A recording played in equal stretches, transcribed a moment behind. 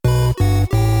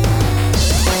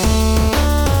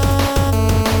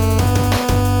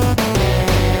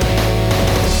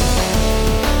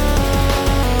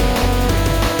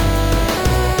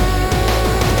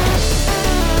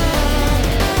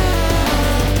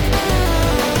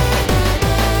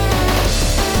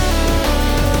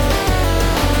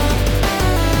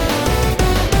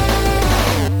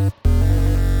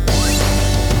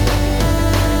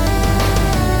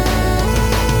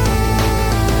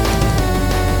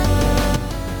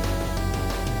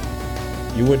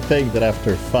You would think that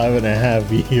after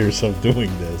 5.5 years of doing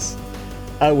this,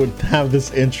 I would have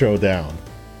this intro down.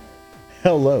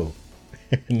 Hello,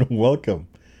 and welcome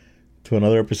to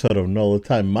another episode of No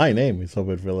Time. My name is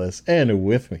Obed Velez, and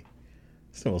with me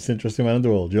is the most interesting man in the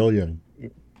world, Joel Young.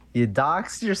 You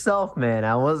doxed yourself, man.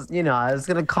 I was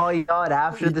gonna call you out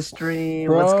after the stream.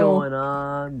 Bro, what's going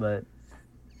on? But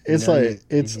it's like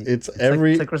it's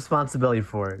every took responsibility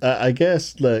for it. I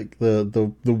guess like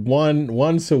the one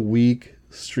once a week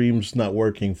stream's not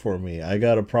working for me. I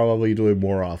gotta probably do it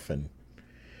more often,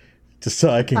 just so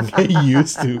I can get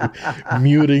used to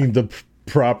muting the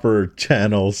proper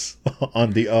channels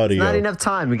on the audio. It's not enough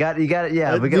time. We got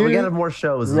have more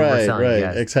shows.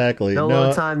 Right, exactly.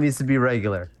 No time needs to be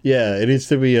regular. Yeah, it needs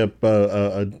to be a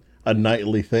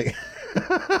nightly thing.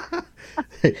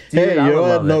 Dude, hey, you know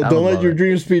what? No, don't let your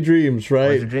dreams be dreams, right?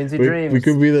 Let your dreams be dreams. We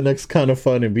could be the next kind of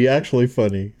funny, be actually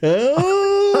funny.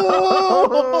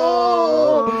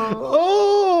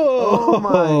 Oh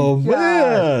my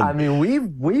god! I mean,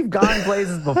 we've gone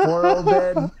places before,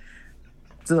 Obed.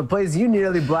 To the place you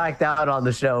nearly blacked out on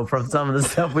the show from some of the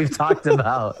stuff we've talked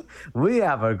about. We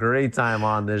have a great time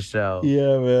on this show.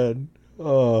 Yeah, man.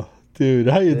 Oh, dude,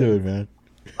 how you doing, man?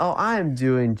 Oh, I am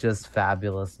doing just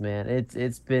fabulous, man.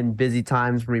 It's been busy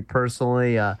times for me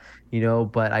personally,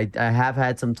 but I have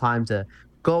had some time to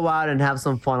go out and have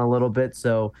some fun a little bit.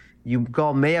 So you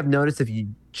all may have noticed if you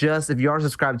are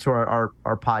subscribed to our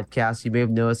podcast, you may have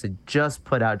noticed it just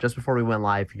put out just before we went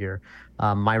live here,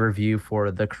 my review for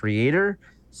The Creator.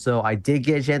 So I did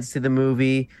get a chance to see the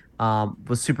movie.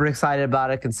 Was super excited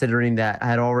about it, considering that I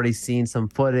had already seen some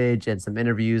footage and some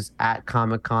interviews at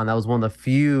Comic-Con. That was one of the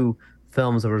few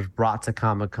films that was brought to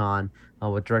Comic-Con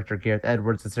with director Gareth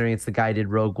Edwards, considering it's the guy who did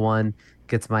Rogue One,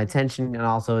 gets my attention, and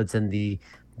also it's in the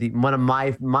one of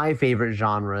my favorite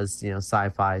genres,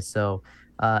 sci-fi. So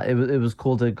it was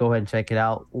cool to go ahead and check it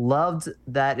out. Loved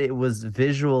that it was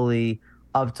visually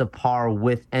up to par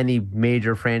with any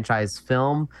major franchise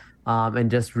film, and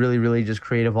just really just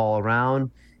creative all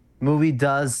around. Movie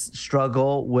does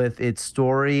struggle with its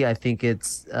story. I think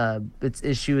its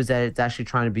issue is that it's actually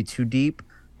trying to be too deep.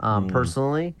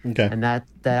 Personally, okay, and that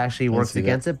actually works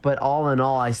against it. But all in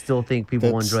all, I still think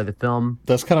people will enjoy the film.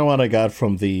 That's kind of what I got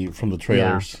from the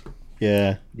trailers.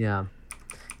 Yeah.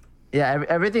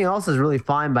 Everything else is really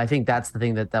fine, but I think that's the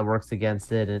thing that works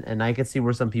against it. And I can see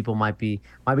where some people might be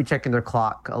checking their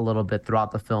clock a little bit throughout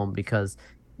the film because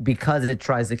it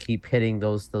tries to keep hitting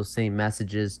those same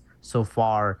messages so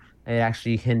far. It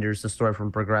actually hinders the story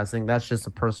from progressing. That's just a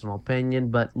personal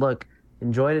opinion, but look.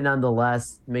 Enjoyed it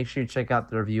nonetheless. Make sure you check out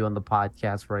the review on the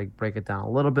podcast where I break it down a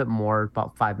little bit more,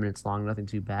 about 5 minutes long, nothing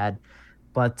too bad.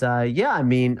 But I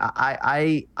mean,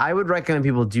 I would recommend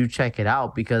people do check it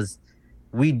out because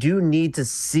we do need to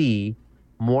see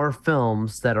more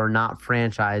films that are not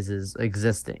franchises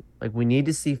existing. Like we need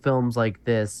to see films like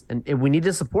this, and we need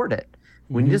to support it.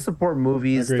 We need to support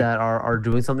movies that are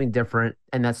doing something different,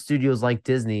 and that studios like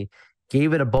Disney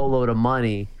gave it a boatload of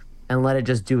money and let it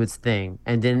just do its thing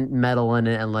and didn't meddle in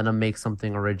it and let them make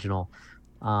something original.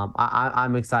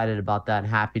 I'm excited about that and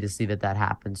happy to see that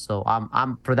happens. So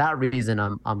I'm for that reason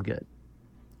I'm good.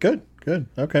 Good.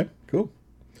 Okay, cool.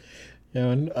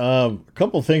 Yeah, and a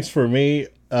couple things for me.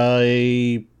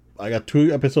 I got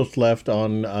 2 episodes left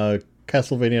on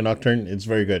Castlevania Nocturne. It's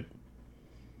very good.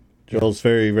 Joel's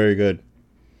very, very good.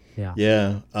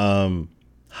 Yeah.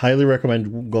 Highly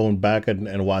recommend going back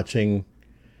and watching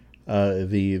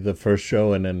the first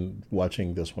show and then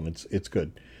watching this one. It's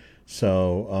good.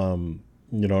 So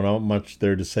not much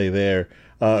there to say there.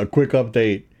 A quick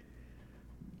update.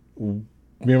 Me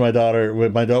and my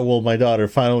daughter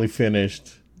finally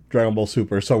finished Dragon Ball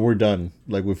Super, so we're done.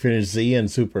 Like we finished Z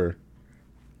and Super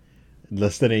in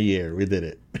less than a year. We did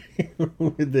it.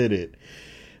 We did it.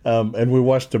 And we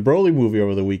watched the Broly movie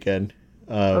over the weekend.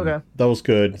 Okay, that was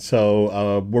good.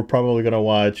 So we're probably gonna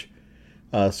watch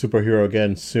Superhero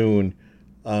again soon,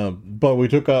 but we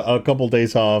took a couple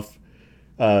days off.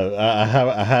 I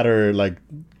had her like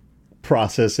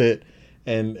process it,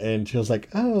 and she was like,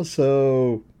 "Oh,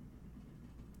 so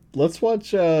let's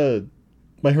watch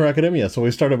My Hero Academia." So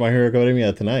we started My Hero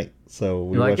Academia tonight. So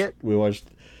we watched.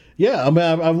 Yeah, I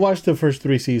mean, I've watched the first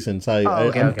 3 seasons.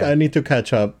 I need to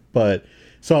catch up, but.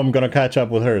 So I'm going to catch up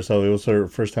with her. So it was her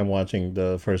first time watching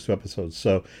the first 2 episodes.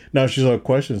 So now she's got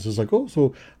questions. It's like, oh,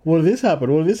 so what did this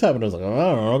happen? What did this happen? I was like, oh, I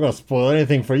don't know. I'm not going to spoil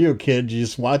anything for you, kid. You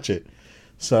just watch it.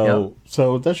 So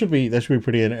that should be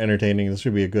pretty entertaining. This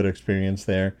should be a good experience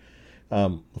there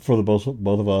for the both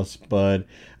of us. But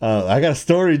I got a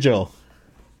story, Joel.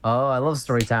 Oh, I love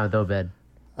story time with Obed.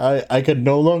 I can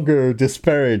no longer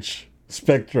disparage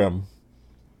Spectrum.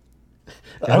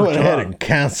 They I hooked went you ahead up. and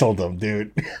canceled them,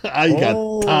 dude. I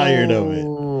got tired of it.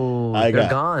 Oh, they're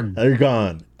gone. They're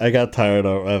gone. I got tired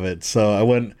of it. So I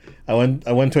went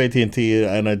to AT&T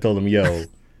and I told them, "Yo,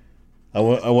 I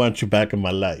want you back in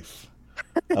my life.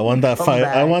 Come I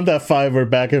back. want that fiber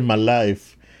back in my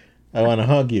life. I want to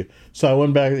hug you." So I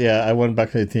went back. Yeah, I went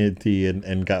back to AT&T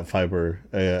and got fiber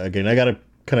again. I got it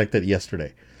connected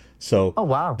yesterday. So Oh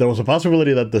wow. there was a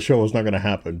possibility that the show was not going to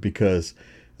happen because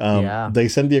Yeah. they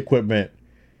sent the equipment.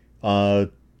 I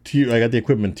got the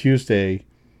equipment Tuesday.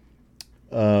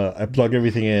 I plug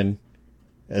everything in.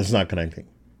 It's not connecting.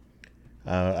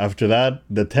 After that,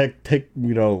 the tech,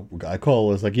 I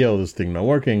call. It's like, yo, this thing not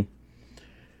working.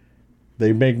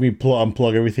 They make me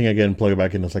unplug everything again, plug it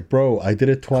back in. It's like, bro, I did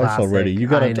it twice already. Classic. You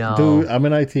I gotta do. know. I'm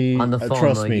in IT. On the phone though,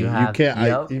 Trust me. you You have.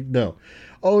 can't. Yep. No.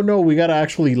 Oh no, we gotta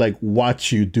actually like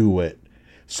watch you do it.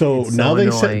 So It's now so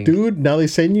they said, annoying. dude. Now they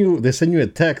send you a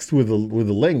text with a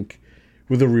link,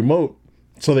 with a remote,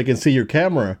 so they can see your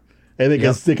camera and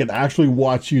Yep. they can actually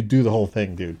watch you do the whole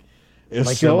thing, dude. It's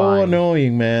Like you're so lying.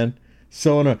 annoying, man.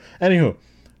 So annoying. Anywho,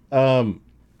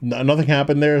 nothing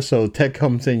happened there. So tech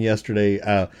comes in yesterday.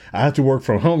 I had to work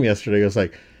from home yesterday.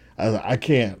 I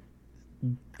can't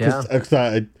Yeah. because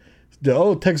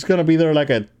tech's gonna be there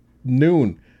like at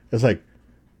noon. It's like,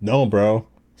 no, bro.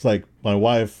 It's like my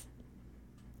wife.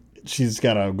 She's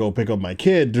gotta go pick up my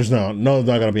kid. There's not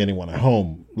gonna be anyone at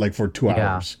home like for 2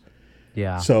 hours.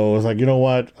 Yeah. So I was like, you know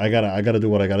what? I gotta do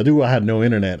what I gotta do. I had no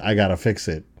internet. I gotta fix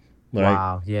it. Right.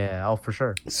 Wow. Yeah. Oh, for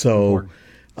sure. So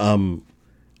Important.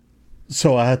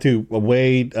 so I had to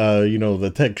wait.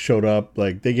 The tech showed up.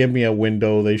 Like they gave me a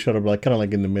window. They showed up like kind of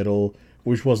like in the middle,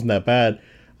 which wasn't that bad.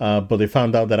 But they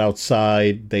found out that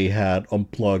outside they had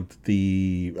unplugged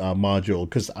the module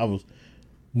because I was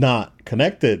not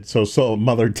connected. So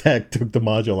Mother Tech took the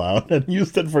module out and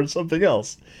used it for something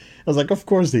else. I was like, of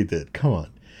course they did. Come on.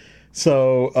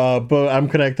 So, but I'm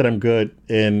connected. I'm good,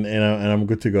 and I'm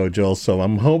good to go, Jill. So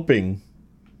I'm hoping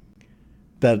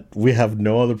that we have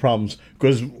no other problems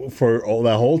because for all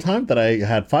that whole time that I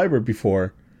had fiber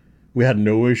before, we had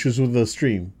no issues with the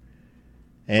stream.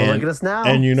 Well, look And at us now.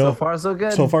 and So far, so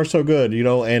good. so far so good.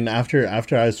 And after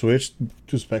I switched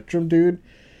to Spectrum, dude,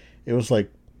 it was like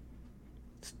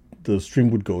the stream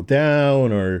would go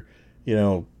down, or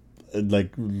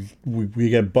like we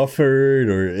get buffered,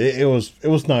 or it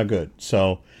was not good.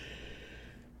 So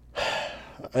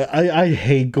I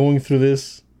hate going through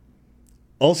this.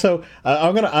 Also,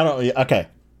 I'm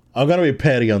gonna be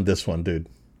petty on this one, dude.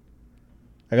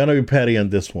 I'm gonna be petty on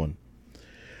this one.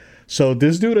 So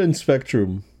this dude in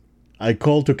Spectrum, I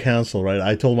called to cancel. Right,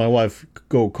 I told my wife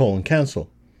go call and cancel.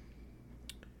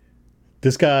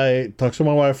 This guy talks to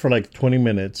my wife for like 20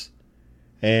 minutes,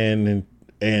 and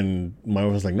my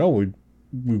wife was like, no, we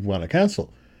want to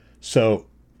cancel. So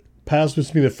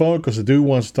passes me the phone because the dude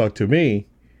wants to talk to me.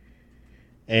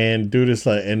 And dude is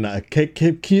like, and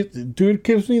dude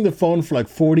gives me the phone for like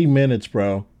 40 minutes,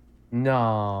 bro.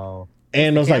 No.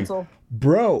 And I was Cancel? like,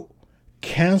 bro,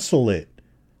 cancel it.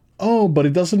 Oh, but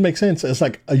it doesn't make sense. It's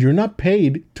like, you're not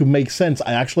paid to make sense.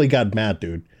 I actually got mad,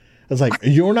 dude. It's like,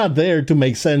 you're not there to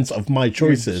make sense of my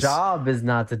choices. Your job is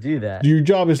not to do that. Your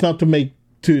job is not to make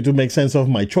sense of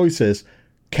my choices.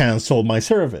 Cancel my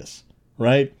service,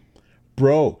 right?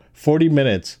 Bro, 40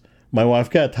 minutes. My wife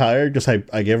got tired because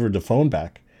I gave her the phone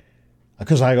back.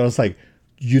 Because I was like,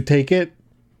 you take it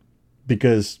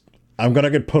because I'm going to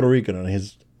get Puerto Rican on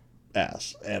his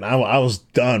ass. And I was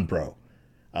done, bro.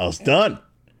 I was done.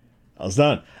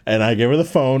 And I gave her the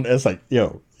phone. It's like,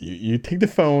 yo, you take the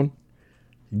phone.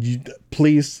 You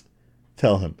please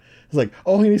tell him. It's like,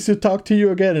 oh, he needs to talk to you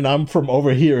again. And I'm from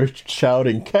over here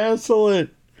shouting, cancel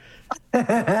it.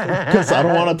 Because I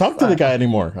don't want to talk to the guy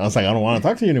anymore. I was like, I don't want to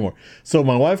talk to you anymore. So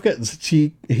my wife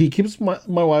he keeps my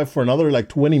wife for another like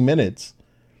 20 minutes.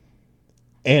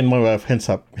 And my wife ends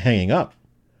up hanging up.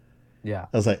 Yeah.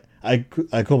 I was like, I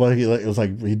called back. It was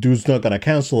like, he dude's not gonna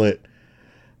cancel it.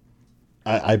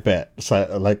 I bet.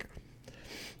 So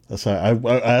I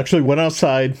actually went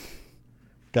outside,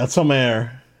 got some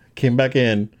air, came back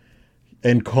in,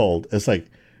 and called. It's like,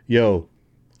 yo,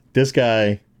 this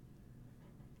guy,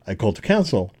 I called to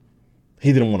cancel.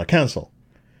 He didn't want to cancel.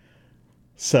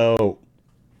 So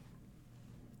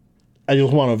I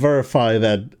just want to verify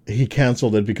that he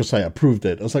canceled it because I approved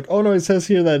it. I was like, oh no, it says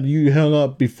here that you hung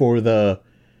up before he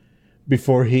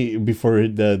did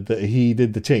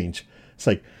the change. It's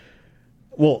like,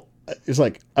 well, it's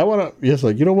like, I want to, it's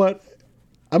like, you know what?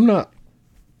 I'm not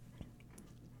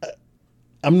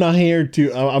here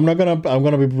to, I'm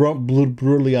going to be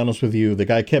brutally honest with you. The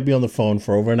guy kept me on the phone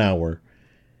for over an hour.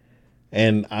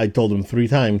 And I told him 3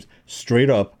 times straight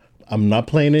up, I'm not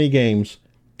playing any games.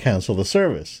 Cancel the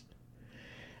service.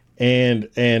 And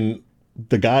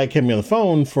the guy kept me on the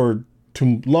phone for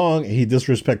too long. He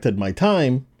disrespected my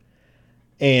time.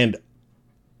 And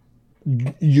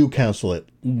you cancel it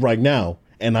right now.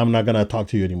 And I'm not going to talk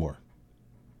to you anymore.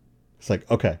 It's like,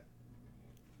 okay.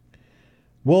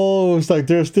 Well, it's like,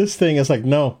 there's this thing. It's like,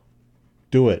 no,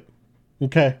 do it.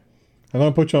 Okay. I'm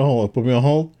going to put you on hold. Put me on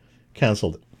hold.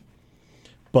 Canceled it.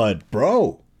 But,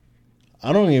 bro,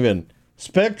 I don't even...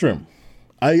 Spectrum.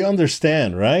 I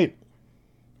understand, right?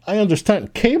 I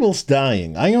understand. Cable's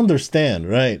dying. I understand,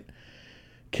 right?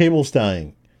 Cable's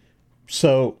dying.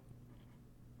 So,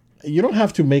 you don't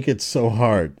have to make it so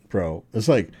hard, bro. It's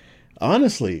like,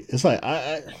 honestly, it's like,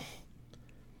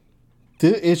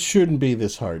 it shouldn't be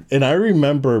this hard. And I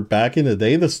remember back in the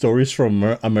day, the stories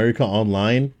from America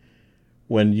Online,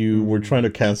 when you were trying to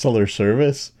cancel their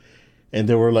service, and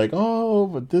they were like, oh,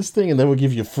 but this thing, and they would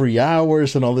give you free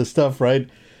hours and all this stuff, right?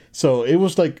 So it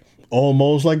was like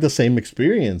almost like the same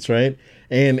experience, right?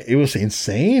 And it was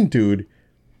insane, dude.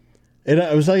 And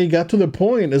I was like, it got to the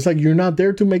point. It's like, you're not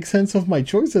there to make sense of my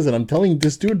choices. And I'm telling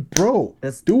this dude, bro,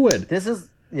 do it. This is,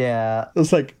 yeah.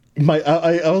 It's like,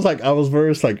 I was like, I was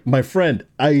very like, my friend,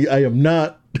 I am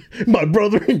not my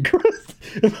brother in Christ.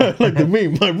 Like the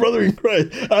meme, my brother in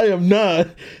Christ. I am not.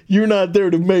 You're not there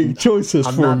to make choices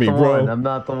for me, bro. I'm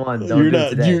not the one. You're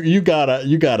not. You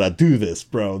gotta do this,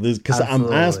 bro. This because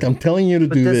I'm telling you to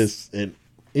do this. And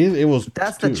it was.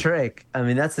 That's the trick. I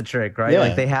mean, that's the trick, right?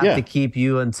 Like they have to keep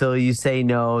you until you say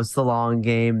no. It's the long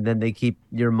game. Then they keep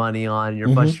your money on.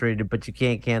 You're frustrated, but you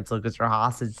can't cancel because you're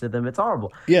hostage to them. It's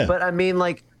horrible. Yeah. But I mean,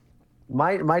 like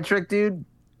my trick, dude.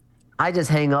 I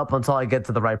just hang up until I get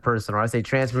to the right person, or I say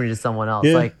transfer me to someone else.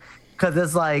 Yeah. Like, because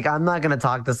it's like I'm not gonna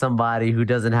talk to somebody who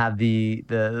doesn't have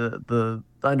the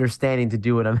understanding to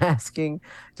do what I'm asking.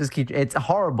 Just keep. It's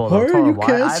horrible. Though. It's horrible.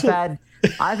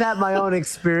 I've had my own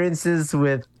experiences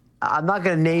with. I'm not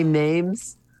gonna name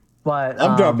names, but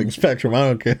I'm dropping Spectrum. I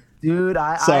don't care, dude.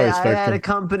 I had a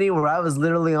company where I was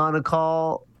literally on a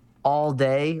call all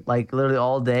day, like literally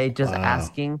all day, just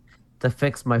asking to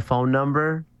fix my phone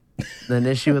number. An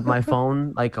issue with my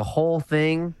phone, like a whole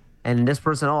thing, and this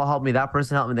person help me, that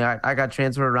person helped me. I got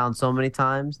transferred around so many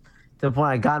times to the point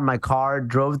I got in my car,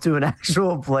 drove to an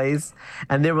actual place,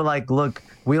 and they were like, "Look,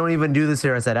 we don't even do this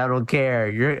here." I said, "I don't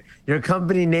care. Your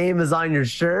company name is on your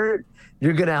shirt.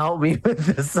 You're gonna help me with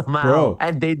this somehow." Bro,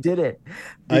 and they did it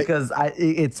because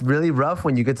it's really rough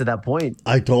when you get to that point.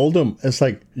 I told them, it's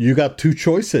like, you got two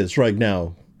choices right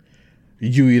now.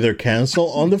 You either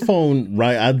cancel on the phone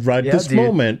right this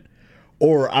moment,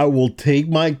 or I will take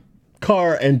my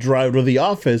car and drive to the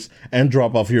office and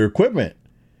drop off your equipment.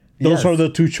 Those are the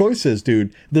two choices,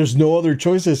 dude. There's no other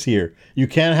choices here. You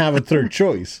can't have a third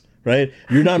choice, right?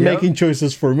 You're not making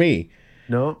choices for me.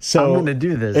 No, so I'm going to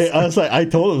do this. I was like, I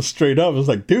told him straight up. I was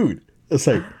like, dude, it's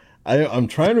like, I'm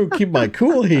trying to keep my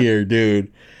cool here,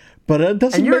 dude. But it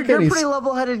doesn't make any sense. You're a pretty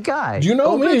level-headed guy. You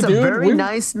know me, Open's dude. a very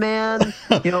nice man.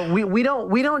 You know, we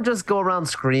don't just go around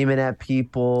screaming at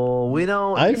people. We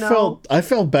don't. I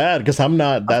felt bad because I'm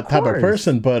not that type of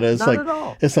person. But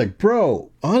it's like,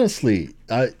 bro, honestly,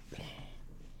 it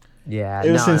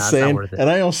was insane, and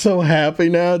I am so happy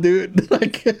now, dude.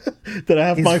 Like that I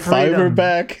have my fiber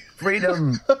back.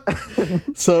 Freedom.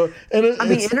 So, and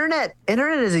internet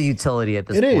is a utility at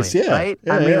this point. It is, yeah. Right?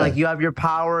 Yeah, I mean, like you have your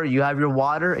power, you have your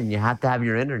water, and you have to have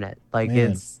your internet. Like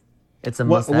it's a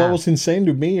must-have. What was insane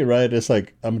to me, right? It's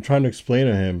like I'm trying to explain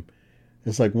to him.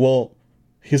 It's like, well,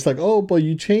 he's like, oh, but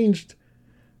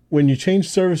when you changed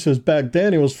services back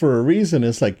then, it was for a reason.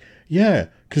 It's like, yeah,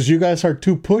 because you guys are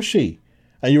too pushy,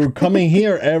 and you were coming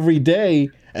here every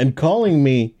day and calling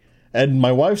me. And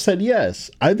my wife said yes.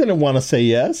 I didn't want to say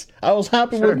yes. I was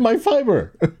happy with my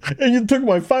fiber. And you took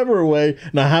my fiber away.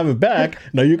 Now I have it back.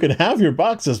 Now you can have your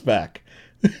boxes back.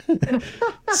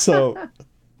 So,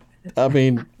 I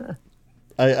mean,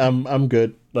 I'm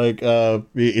good. Like,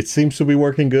 it seems to be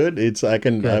working good.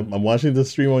 I'm watching the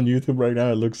stream on YouTube right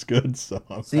now. It looks good. So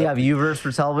you have Uverse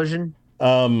for television?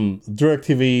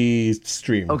 DirecTV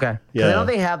stream. Okay. Yeah. I know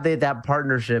they have that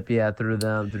partnership, through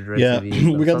DirecTV.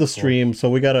 Yeah, we got the stream, so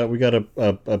we got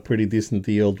a pretty decent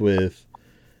deal with,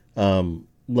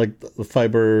 like the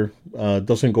fiber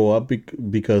doesn't go up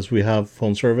because we have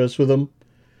phone service with them,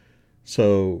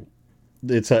 so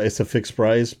it's a fixed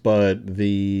price, but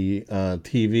the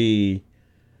TV,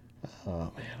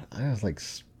 man, I think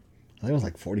it was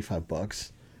like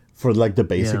 $45. For like the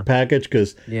basic package,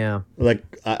 because like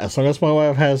as long as my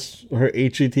wife has her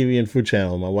HGTV and Food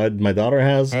Channel, my daughter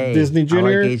has Disney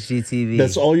Junior. I like HGTV.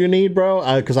 That's all you need,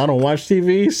 bro. Because I don't watch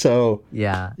TV, so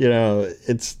yeah, you know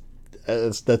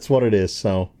that's what it is.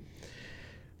 So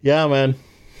Yeah, man.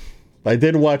 I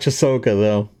did watch Ahsoka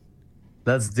though.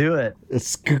 Let's do it.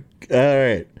 All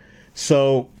right.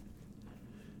 So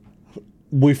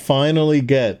we finally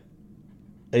get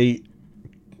a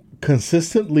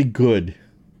consistently good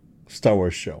Star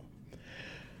Wars show.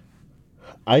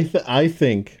 I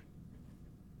think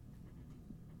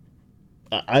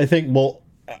well,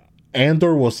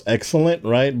 Andor was excellent,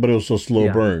 right? But it was a slow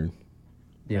Yeah. burn.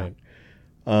 Yeah.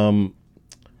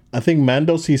 I think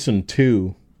Mando season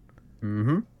 2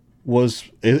 Mm-hmm.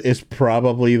 is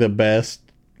probably the best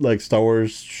like Star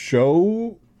Wars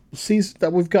show season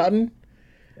that we've gotten.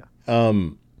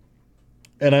 And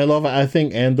I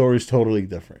think Andor is totally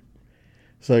different.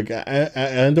 It's like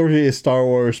Andor is Star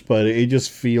Wars, but it just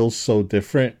feels so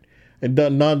different. And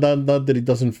not that it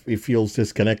doesn't, it feels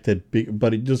disconnected,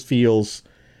 but it just feels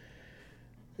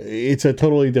it's a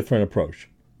totally different approach,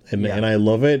 and Yeah. and I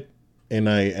love it, and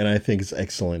I think it's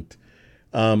excellent.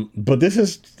 But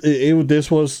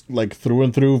this was like through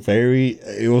and through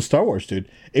it was Star Wars, dude.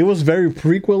 It was very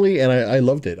prequely, and I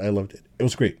loved it. I loved it. It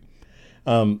was great.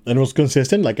 And it was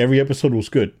consistent. Like every episode was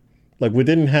good. Like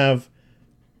there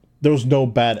was no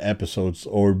bad episodes,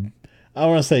 or I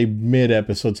want to say mid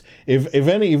episodes. If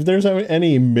there's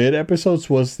any mid episodes,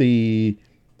 was the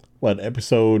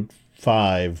episode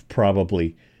 5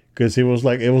 probably, because it was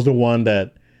the one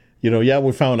that yeah,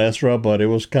 we found Ezra, but it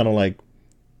was kind of like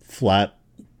flat,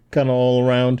 kind of all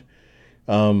around.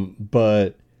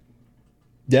 But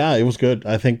yeah, it was good.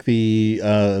 I think the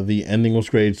ending was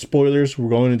great. Spoilers. We're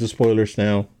going into spoilers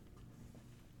now.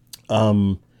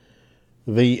 I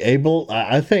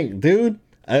think, dude,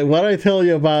 what I tell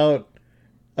you about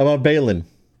Balin.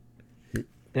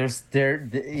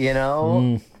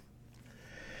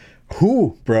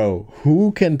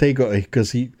 Who can take over?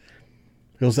 Because he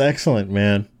was excellent,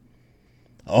 man.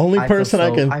 Only person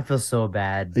I feel so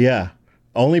bad. yeah,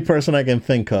 only person I can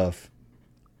think of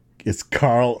is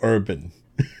Carl Urban.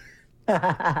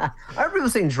 I heard people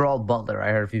saying Gerald Butler.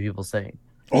 I heard a few people saying.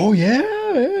 Oh yeah,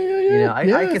 yeah.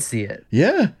 I could see it.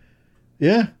 Yeah.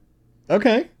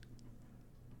 Okay.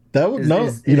 That would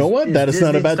you know what? That is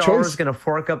not a bad Star Wars choice. Going to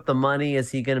fork up the money?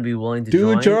 Is he going to be willing to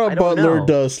Dude, join? Gerard I don't Butler know.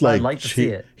 does I'd like to see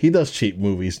cheap. it. He does cheap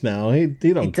movies now. He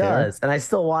don't He care. does, and I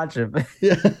still watch him.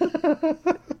 Yeah.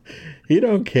 He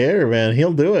don't care, man.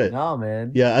 He'll do it. No,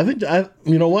 man. Yeah,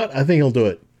 you know what? I think he'll do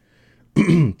it.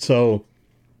 So,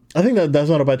 I think that's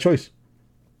not a bad choice.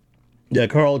 Yeah,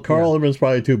 Carl Urban's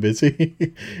probably too busy.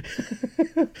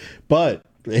 But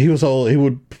he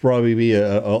would probably be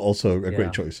also a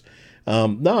great choice.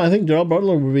 No, I think Gerald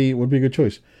Butler would be a good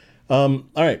choice. All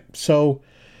right, so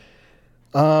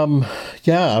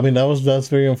yeah, I mean that's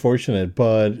very unfortunate,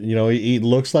 but it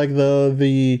looks like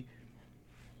the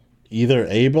either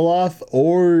Abeloth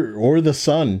or the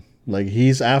son, like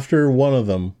he's after one of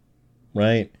them,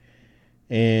 right?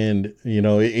 And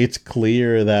it's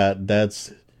clear that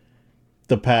that's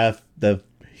the path that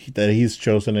he's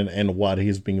chosen and what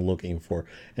he's been looking for,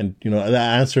 and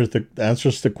that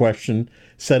answers the question,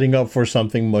 setting up for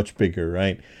something much bigger,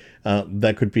 right?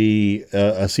 That could be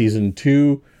a season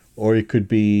 2, or it could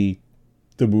be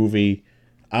the movie.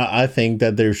 I think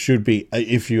that there should be,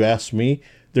 if you ask me,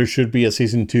 there should be a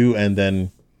season 2 and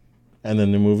then the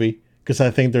movie, because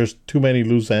I think there's too many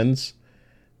loose ends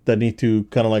that need to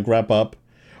kind of like wrap up,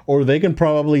 or they can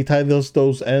probably tie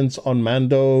those ends on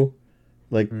Mando.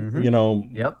 Like,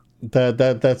 Yep.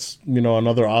 That's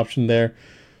another option there.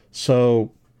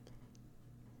 So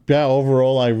yeah,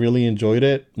 overall I really enjoyed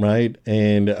it, right?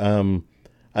 And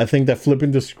I think that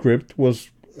flipping the script was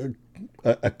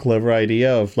a clever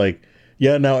idea of like,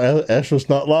 yeah, now Ezra's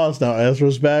not lost. Now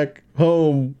Ezra's back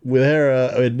home with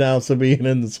Hera, and now Sabine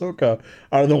and Ahsoka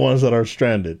are the ones that are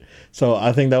stranded. So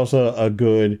I think that was a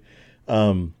good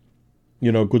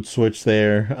good switch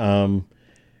there.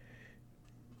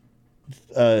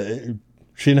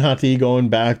 Shin Hati going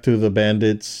back to the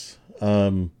bandits,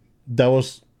 that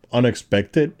was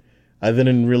unexpected. I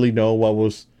didn't really know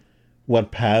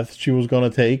what path she was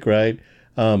gonna take, right?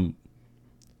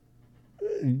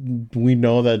 We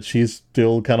know that she's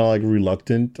still kind of like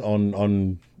reluctant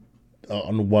on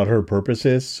what her purpose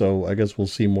is, so I guess we'll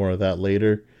see more of that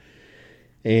later.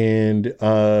 And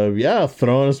yeah,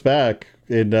 throwing us back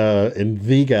in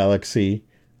the galaxy,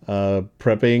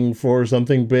 prepping for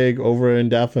something big over in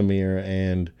Dathomir,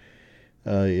 and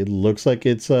it looks like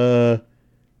it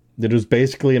is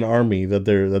basically an army that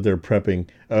they're prepping.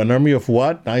 An army of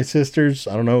what? Night Sisters?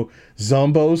 I don't know.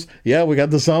 Zombos? Yeah, we got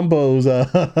the Zombos,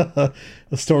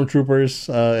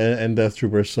 stormtroopers and death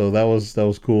troopers. So that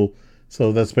was cool.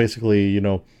 So that's basically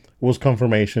was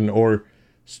confirmation, or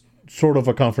sort of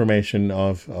a confirmation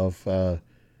of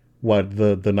what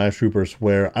the Night Troopers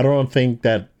were. I don't think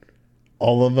that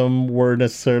all of them were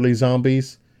necessarily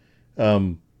zombies,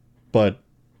 but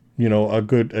a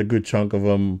good chunk of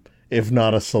them, if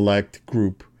not a select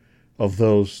group of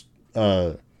those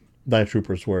Night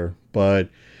Troopers were. But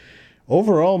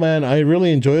overall, man, I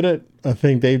really enjoyed it. I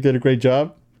think Dave did a great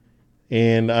job,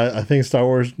 and I think Star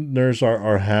Wars nerds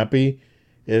are happy.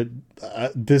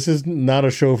 This is not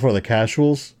a show for the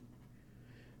casuals,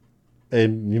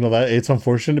 and that it's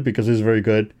unfortunate because it's very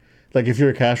good. Like if you're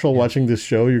a casual watching this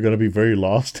show, you're gonna be very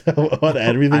lost about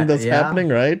everything that's happening,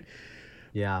 right?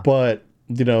 Yeah. But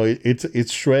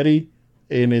it's shreddy,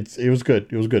 and it was good.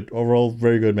 It was good overall,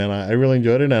 very good, man. I really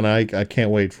enjoyed it, and I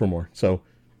can't wait for more. So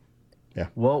yeah.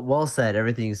 Well said.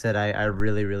 Everything you said, I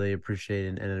really, really appreciate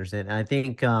and understand. And I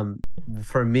think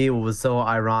for me, what was so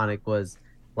ironic was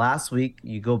last week.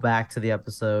 You go back to the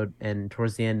episode, and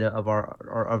towards the end of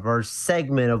our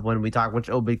segment of when we talk, which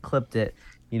Obi clipped it.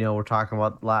 We're talking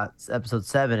about last episode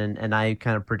 7, and I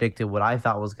kind of predicted what I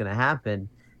thought was going to happen.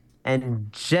 And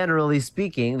generally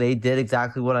speaking, they did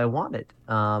exactly what I wanted.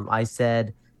 I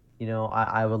said,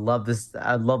 I would love this.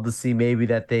 I'd love to see maybe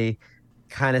that they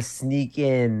kind of sneak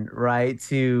in right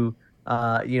to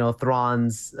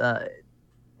Thrawn's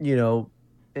you know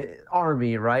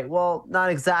army, right? Well, not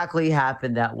exactly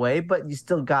happened that way, but you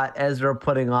still got Ezra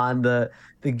putting on the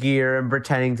gear and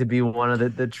pretending to be one of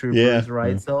the troopers,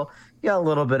 right? So yeah, a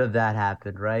little bit of that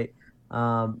happened, right?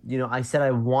 I said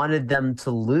I wanted them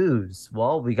to lose.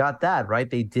 Well, we got that, right?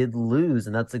 They did lose,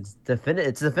 and that's definitive.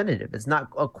 It's definitive. It's not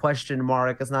a question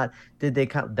mark. It's not did they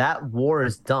come. That war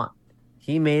is done.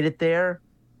 He made it there.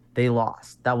 They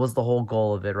lost. That was the whole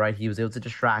goal of it, right? He was able to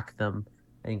distract them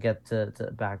and get to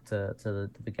back to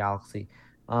the galaxy.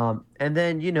 And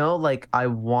then I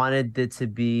wanted it to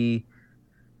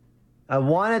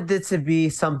be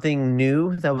something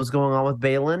new that was going on with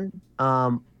Balin.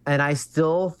 And I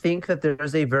still think that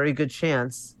there's a very good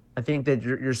chance. I think that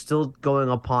you're still going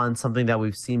upon something that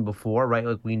we've seen before, right?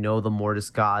 Like we know the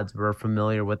Mortis gods. We're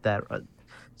familiar with that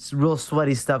real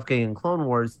sweaty stuff getting in Clone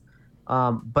Wars.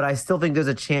 But I still think there's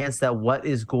a chance that what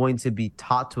is going to be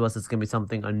taught to us is going to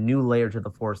be a new layer to the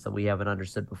Force that we haven't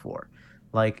understood before.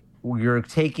 Like you're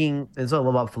taking, and so I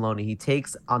love about Filoni. He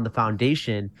takes on the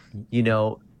foundation,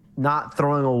 not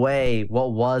throwing away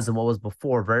what was and what was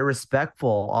before, very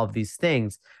respectful of these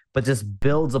things, but just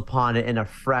builds upon it in a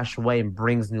fresh way and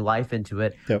brings new life into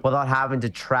it without having to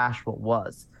trash what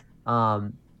was.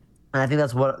 And I think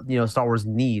that's what Star Wars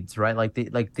needs, right?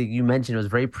 You mentioned, it was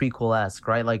very prequel-esque,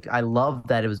 right? Like I love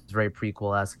that it was very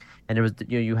prequel-esque, and it was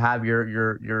you have your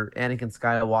Anakin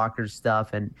Skywalker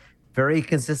stuff, and very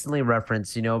consistently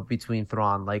referenced, between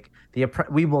Thrawn, like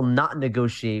we will not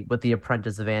negotiate with the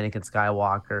apprentice of Anakin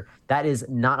Skywalker. That is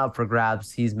not up for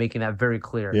grabs. He's making that very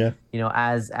clear. Yeah.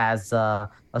 As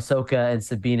Ahsoka and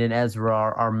Sabine and Ezra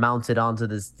are mounted onto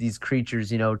these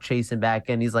creatures, chasing back,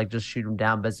 and he's like, just shoot them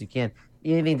down best you can.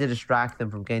 Anything to distract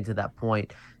them from getting to that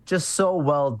point. Just so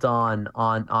well done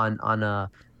on a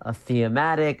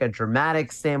thematic, a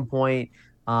dramatic standpoint.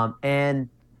 And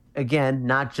again,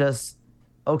 not just,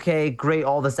 okay, great,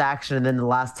 all this action, and then the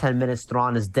last 10 minutes,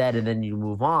 Thrawn is dead, and then you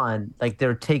move on. Like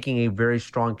they're taking a very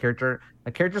strong character,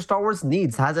 a character Star Wars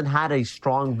needs, hasn't had a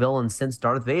strong villain since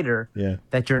Darth Vader. Yeah.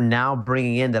 That you're now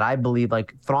bringing in, that I believe,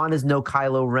 like Thrawn is no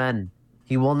Kylo Ren.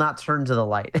 He will not turn to the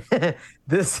light.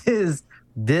 This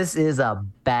is a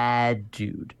bad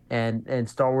dude, and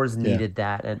Star Wars needed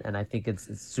that, and I think it's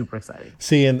super exciting.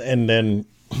 See, and then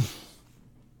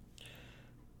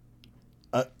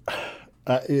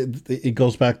it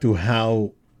goes back to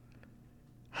how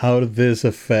did this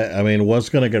affect? I mean, what's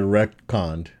going to get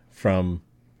retconned from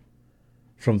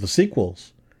the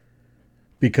sequels?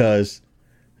 Because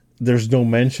there's no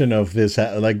mention of this.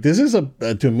 Like this is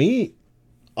to me,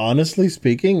 honestly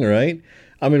speaking, right?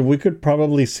 I mean, we could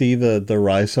probably see the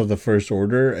rise of the First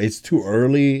Order. It's too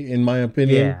early, in my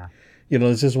opinion. Yeah.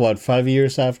 This is what, 5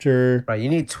 years after. Right. You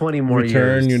need 20 more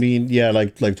Return. years. You need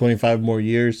like 25 more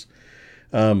years.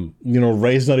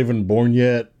 Rey's not even born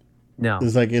yet. No.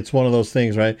 It's one of those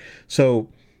things, right? So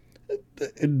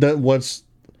what's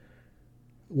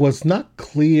not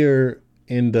clear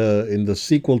in the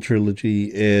sequel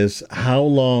trilogy is how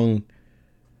long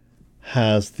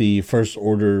has the First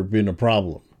Order been a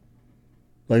problem?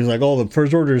 It's like, oh, the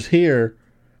First Order's here.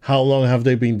 How long have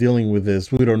they been dealing with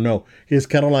this? We don't know. It's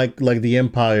kind of like the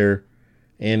Empire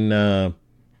in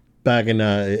back in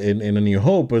A New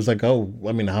Hope. It's like, oh,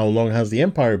 I mean, how long has the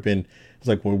Empire been? It's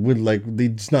like, well,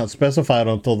 it's not specified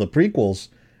until the prequels,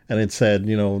 and it said,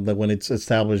 that when it's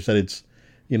established that it's,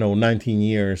 19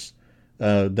 years,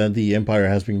 that the Empire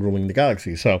has been ruling the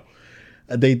galaxy. So,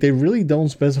 they really don't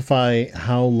specify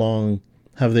how long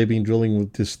have they been dealing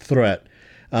with this threat.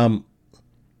 I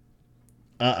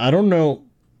don't know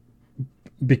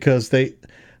because I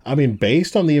mean,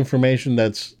 based on the information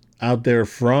that's out there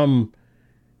from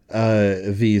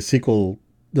the sequels,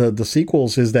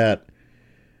 is that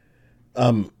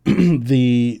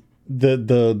the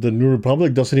New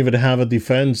Republic doesn't even have a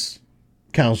defense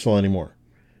council anymore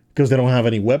because they don't have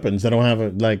any weapons. They don't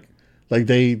have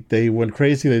they went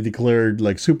crazy. They declared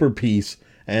like super peace.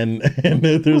 And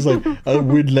there's like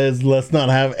let's not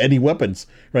have any weapons,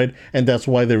 right? And that's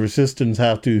why the resistance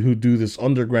have to who do this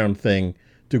underground thing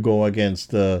to go against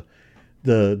the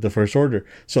First Order.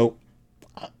 So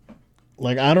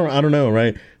like I don't know,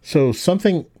 right? So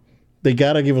something they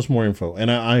gotta give us more info,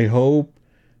 and I hope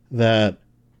that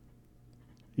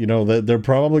that they're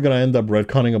probably gonna end up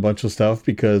retconning a bunch of stuff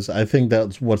because I think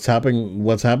that's what's happening.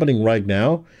 What's happening right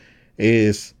now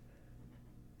is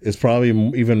probably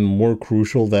even more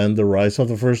crucial than the rise of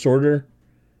the First Order,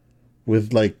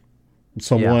 with like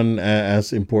someone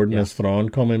as important as Thrawn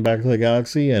coming back to the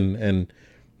galaxy and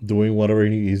doing whatever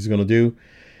he's gonna do.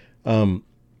 But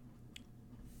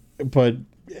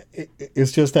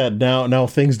it's just that now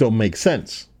things don't make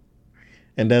sense,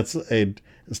 and that's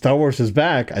Star Wars is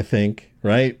back. I think,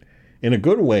 right, in a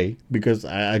good way, because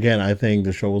I think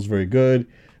the show was very good,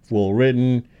 well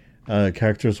written,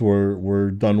 characters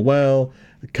were done well.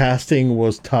 Casting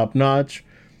was top notch,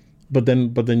 but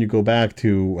then you go back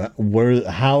to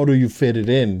how do you fit it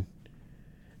in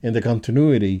the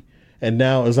continuity? And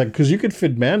now it's like because you could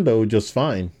fit Mando just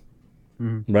fine,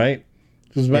 right?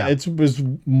 It's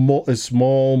a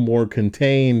small, more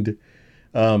contained.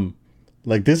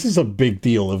 Like this is a big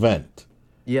deal event.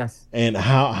 Yes. And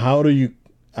how do you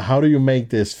make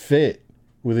this fit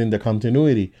within the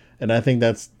continuity? And I think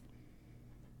that's,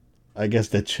 I guess,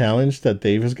 the challenge that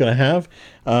Dave is going to have.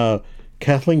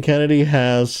 Kathleen Kennedy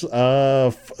has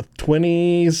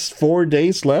 24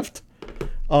 days left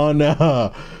on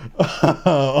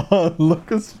on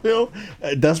Lucasfilm.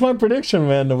 That's my prediction,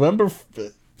 man.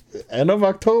 End of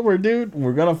October, dude.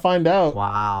 We're gonna find out.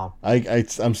 Wow.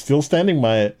 I'm still standing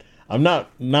by it. I'm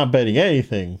not betting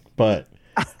anything, but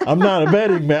I'm not a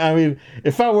betting man. I mean,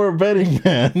 if I were a betting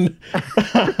man,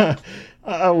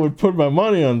 I would put my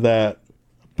money on that.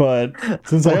 But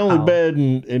since I only bet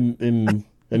in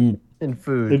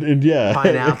food,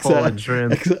 pineapple and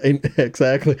shrimp,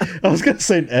 exactly. I was gonna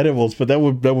say edibles, but that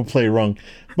would play wrong.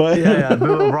 But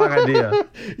wrong idea.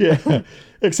 Yeah,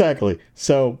 exactly.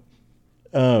 So,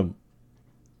 I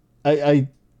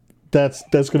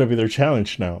that's gonna be their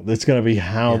challenge now. That's gonna be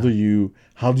how do you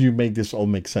make this all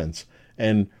make sense?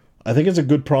 And I think it's a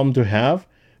good problem to have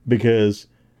because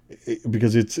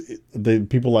it's the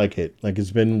people like it. Like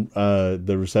it's been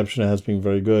the reception has been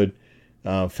very good.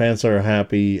 Fans are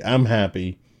happy. I'm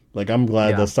happy. Like I'm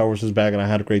glad that Star Wars is back, and I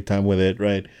had a great time with it.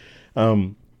 Right.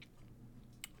 And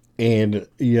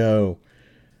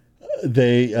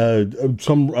they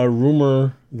some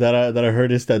rumor that I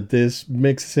heard is that this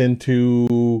mixes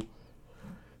into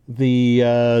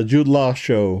the Jude Law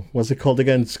show. What's it called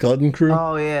again? Skeleton Crew?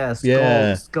 Oh, yeah.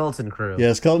 Skeleton Crew.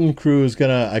 Yeah, Skeleton Crew is going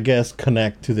to, I guess,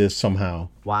 connect to this somehow.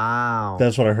 Wow.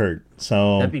 That's what I heard.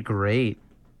 So that'd be great.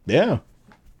 Yeah.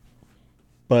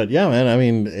 But yeah, man, I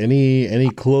mean, any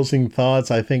closing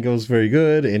thoughts? I think it was very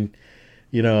good. And,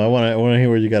 I want to hear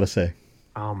what you got to say.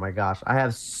 Oh, my gosh. I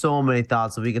have so many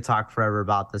thoughts that we could talk forever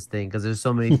about this thing because there's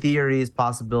so many theories,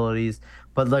 possibilities.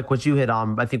 But like what you hit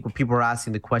on, I think what people are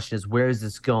asking the question is, where is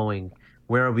this going?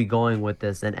 Where are we going with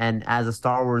this? And as a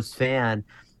Star Wars fan,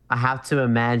 I have to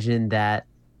imagine that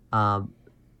the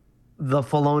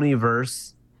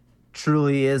Filoniverse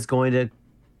truly is going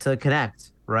to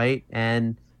connect, right?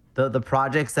 And the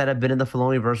projects that have been in the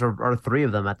Filoniverse are three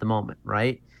of them at the moment,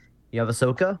 right? You have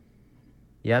Ahsoka,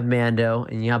 you have Mando,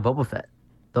 and you have Boba Fett.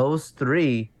 Those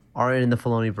three are in the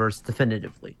Filoniverse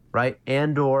definitively, right?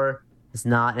 Andor is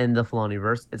not in the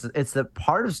Filoniverse. It's a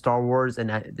part of Star Wars, and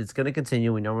it's going to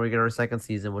continue. We know we're going to get our second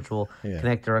season, which will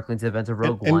connect directly to the events of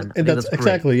Rogue One. And that's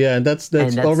exactly, and that's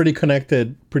already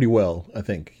connected pretty well, I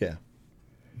think, yeah.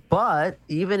 But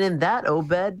even in that,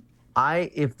 Obed,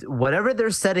 if whatever they're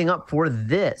setting up for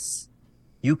this,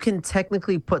 you can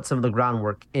technically put some of the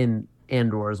groundwork in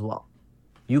Andor as well.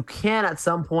 You can at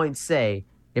some point say,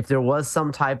 if there was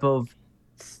some type of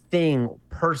thing,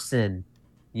 person,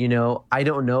 I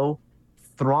don't know,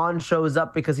 Thrawn shows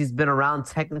up because he's been around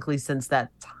technically since that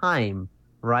time,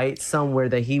 right? Somewhere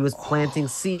that he was planting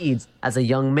seeds as a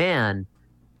young man.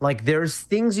 Like, there's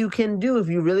things you can do if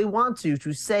you really want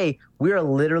to say, we are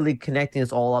literally connecting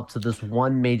this all up to this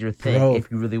one major thing. Bro,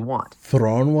 if you really want.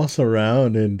 Thrawn was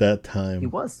around in that time. He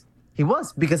was. He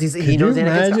was because he Could you knows Anakin's.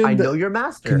 I imagine know the? your Can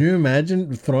master. you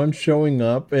imagine Thrawn showing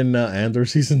up in Andor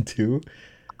season 2?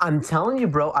 I'm telling you,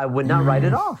 bro. I would not write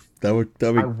it off. That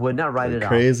I would would not write be it off.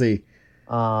 crazy.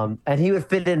 And he would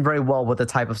fit in very well with the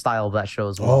type of style of that show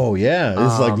as well. Oh yeah,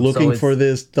 it's like So looking for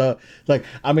it's this. Like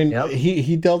I mean, yep,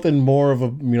 he dealt in more of a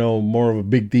more of a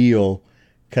big deal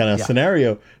kind of yeah,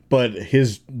 scenario, but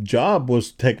his job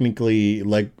was technically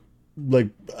like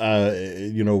find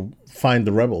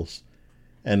the rebels,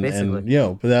 basically.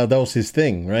 and but that was his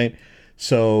thing, right?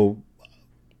 So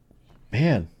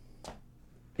man,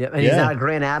 Yeah, and he's yeah, not a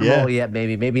grand yeah, admiral yet.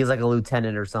 Maybe he's like a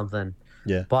lieutenant or something.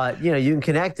 yeah. But you can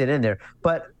connect it in there.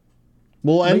 Well,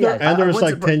 But yeah, I Andor is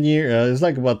wouldn't like 10 years. It's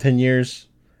like about 10 years.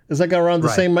 It's like right, around the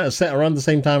same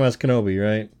time as Kenobi,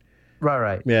 right?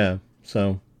 right. Yeah.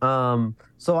 So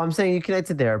So I'm saying you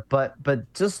connected there, but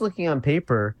just looking on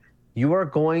paper, you are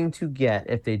going to get,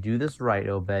 if they do this right,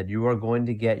 Obed, you are going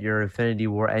to get your Infinity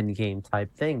War Endgame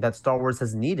type thing that Star Wars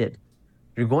has needed.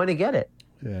 You're going to get it.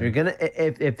 yeah, You're gonna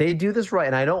if they do this right,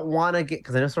 and I don't want to get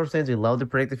because I know Star Wars fans we love to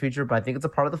predict the future, but I think it's a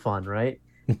part of the fun, right?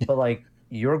 But like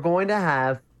you're going to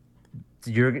have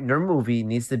your movie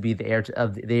needs to be the heir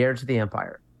to the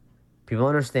Empire. People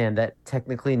understand that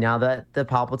technically now that the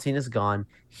Palpatine is gone,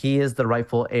 he is the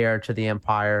rightful heir to the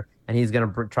Empire, and he's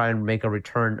going to try and make a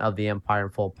return of the Empire in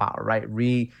full power, right?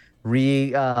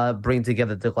 Bring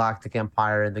together the Galactic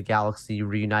Empire and the galaxy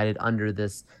reunited under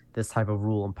this type of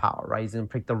rule and power, right? He's going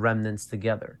to pick the remnants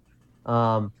together.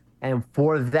 And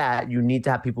for that, you need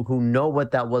to have people who know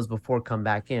what that was before come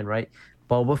back in, right?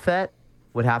 Boba Fett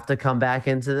would have to come back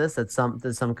into this at some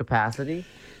capacity.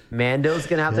 Mando's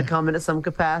gonna have to yeah. come in at some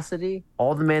capacity.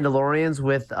 All the Mandalorians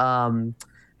with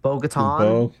With Bo-Katan,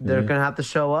 Bo, they're yeah. gonna have to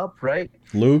show up, right?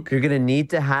 Luke, You're gonna need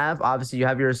to have obviously you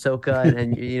have your Ahsoka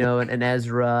and and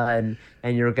Ezra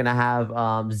and you're gonna have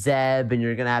Zeb and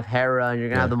you're gonna have Hera and you're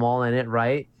gonna have yeah, them all in it,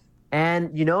 right?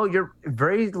 And you're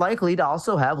very likely to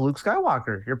also have Luke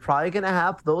Skywalker. You're probably gonna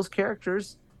have those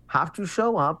characters have to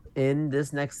show up in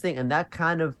this next thing, and that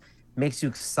kind of makes you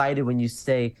excited when you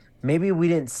say maybe we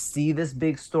didn't see this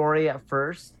big story at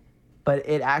first, but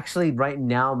it actually right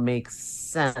now makes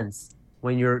sense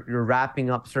when you're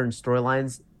wrapping up certain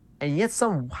storylines, and yet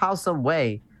somehow, some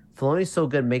way, Filoni's so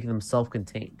good at making them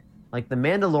self-contained. Like The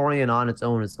Mandalorian on its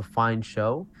own is a fine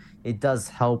show. It does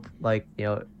help, like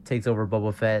it takes over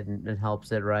Boba Fett and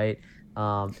helps it, right?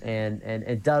 And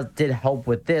it did help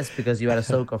with this because you had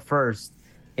Ahsoka first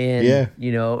in yeah,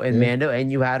 in yeah, Mando,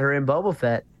 and you had her in Boba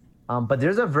Fett. But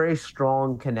there's a very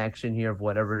strong connection here of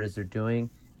whatever it is they're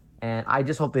doing. And I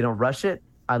just hope they don't rush it.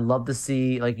 I'd love to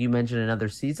see, like you mentioned, another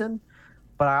season.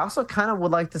 But I also kind of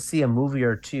would like to see a movie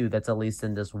or two that's at least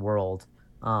in this world,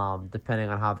 depending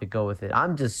on how they go with it.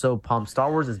 I'm just so pumped. Star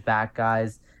Wars is back,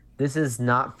 guys. This is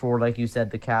not for, like you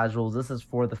said, the casuals. This is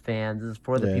for the fans. This is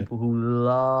for the yeah, people who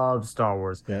love Star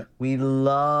Wars. yeah. We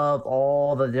love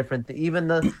all the different, even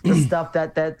the stuff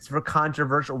that's for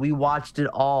controversial. We watched it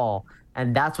all,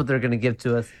 and that's what they're gonna give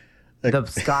to us. The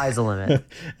sky's the limit.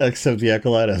 Except the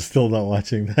Acolyte, I'm still not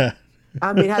watching that.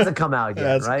 I mean, it hasn't come out yet,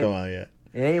 That's right? come on, yeah.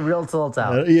 It ain't real till it's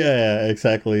out. Yeah,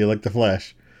 exactly. Like the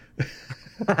Flash.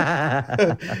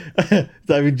 I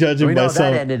mean, We know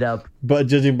that ended up.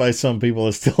 judging by some people,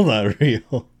 it's still not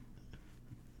real.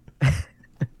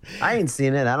 I ain't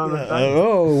seen it. I don't know.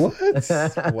 Oh,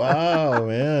 what? Wow,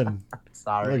 man.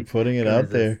 Sorry. Like putting it Couldn't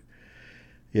out resist. there.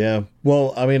 Yeah.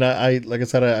 Well, I mean, I like I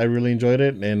said, I really enjoyed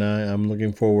it, and I'm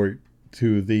looking forward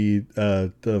to the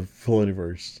full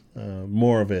universe,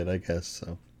 more of it, I guess.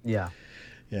 So Yeah.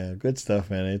 yeah, good stuff,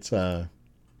 man. It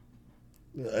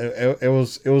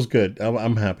was good.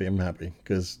 I'm happy. I'm happy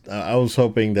because I was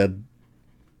hoping that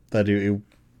you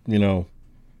know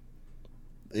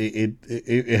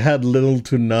it had little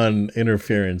to none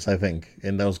interference. I think,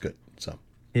 and that was good. So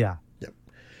Yeah. yep.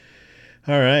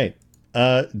 All right,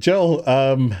 Joe.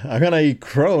 I'm gonna eat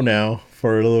crow now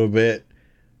for a little bit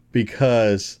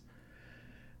because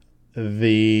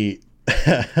the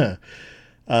the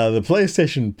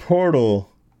PlayStation Portal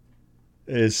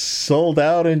is sold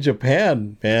out in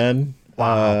Japan, man.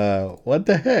 Wow. What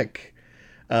the heck?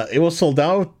 It was sold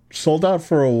out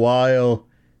for a while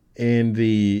in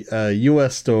the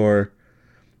U.S. store,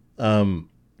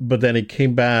 but then it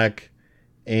came back,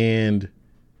 and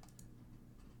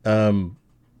I'm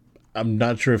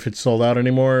not sure if it's sold out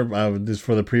anymore. This is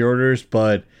for the pre-orders,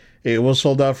 but it was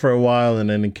sold out for a while, and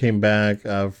then it came back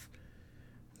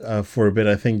for a bit.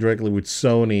 I think directly with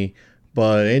Sony,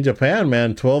 but in Japan,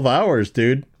 man, 12 hours,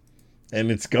 dude, and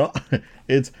it's gone.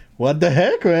 It's what the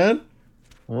heck, man?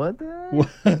 What the?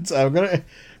 What? I'm gonna.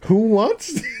 Who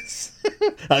wants this?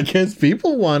 I guess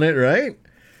people want it, right?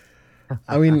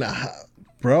 I mean,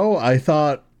 bro, I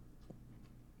thought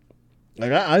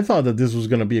I thought that this was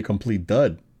gonna be a complete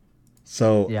dud.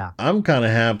 So Yeah. I'm kind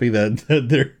of happy that that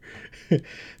there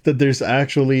that there's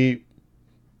actually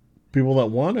people that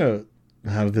want to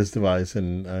have this device,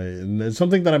 and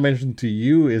something that I mentioned to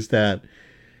you is that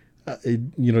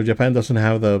Japan doesn't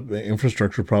have the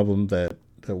infrastructure problem that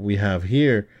we have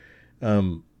here,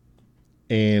 and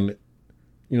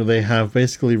they have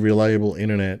basically reliable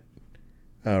internet,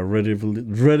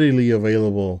 readily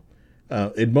available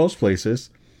in most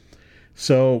places.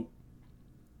 So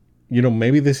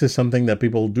maybe this is something that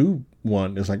people do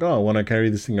want. It's like, oh, I want to carry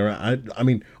this thing around. I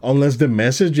mean, unless the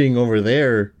messaging over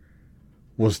there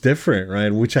was different,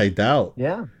 right? Which I doubt.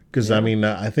 Yeah. Because Yeah. I mean,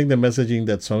 I think the messaging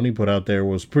that Sony put out there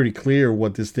was pretty clear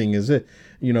what this thing is.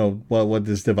 What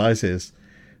this device is.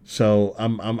 So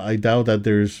I doubt that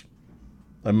there's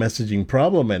a messaging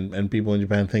problem, and people in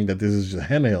Japan think that this is just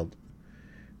handheld.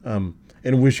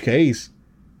 In which case,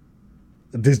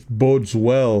 this bodes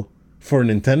well for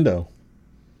Nintendo.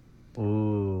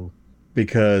 Ooh.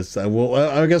 Because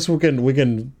I guess we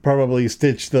can probably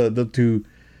stitch the two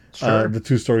Sure. the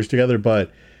two stories together.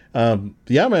 But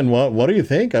yeah, man, what do you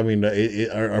think? I mean,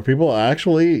 are people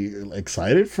actually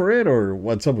excited for it, or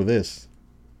what's up with this?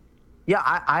 Yeah,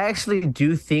 I actually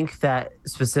do think that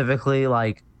specifically,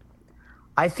 like,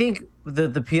 I think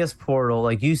the PS Portal,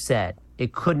 like you said,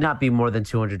 it could not be more than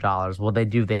 $200. Well, they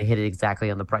hit it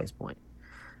exactly on the price point.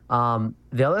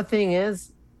 The other thing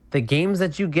is the games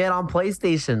that you get on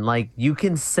PlayStation, like you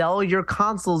can sell your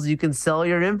consoles, you can sell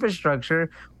your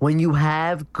infrastructure when you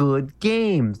have good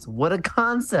games. What a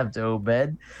concept,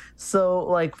 Obed. So,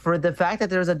 like, for the fact that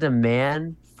there's a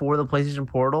demand for the PlayStation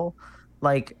Portal,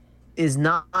 like, is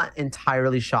not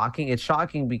entirely shocking. It's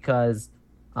shocking because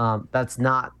that's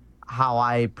not how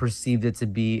I perceived it to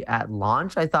be at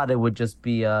launch. I thought it would just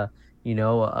be a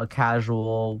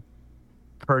casual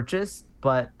purchase.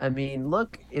 But I mean,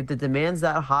 look, if the demand's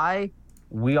that high,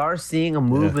 we are seeing a Yeah,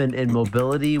 movement in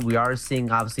mobility. We are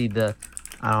seeing obviously I don't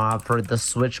know, I've heard the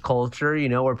Switch culture,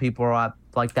 where people are at,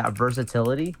 like, that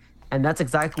versatility. And that's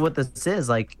exactly what this is.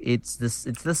 Like, it's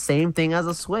the same thing as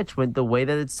a Switch with the way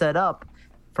that it's set up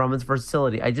from its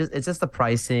versatility. It's just the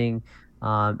pricing.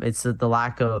 It's the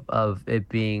lack of it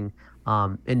being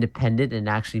independent and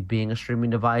actually being a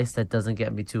streaming device that doesn't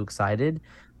get me too excited.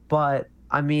 But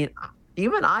I mean,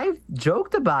 even I've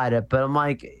joked about it, but I'm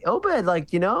like, Obed,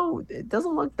 like, it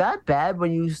doesn't look that bad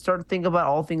when you start to think about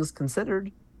all things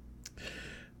considered.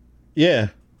 yeah,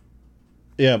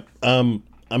 yeah.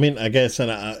 I mean, I guess,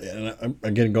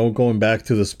 again, going back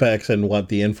to the specs and what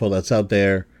the info that's out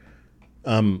there.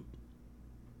 I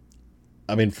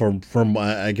mean, from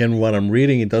again what I'm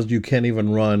reading, it does. You can't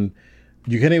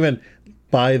even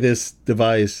buy this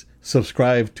device,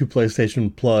 subscribe to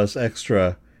PlayStation Plus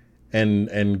Extra,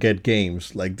 and get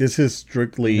games. Like, this is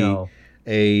strictly No.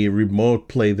 a remote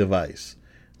play device.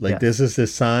 Like, this Yes. is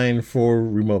designed for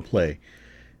remote play.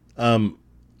 Um,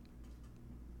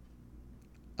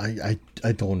 I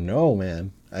don't know,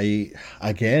 man. It's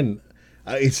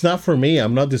not for me.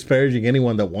 I'm not disparaging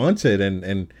anyone that wants it,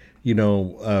 and you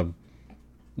know,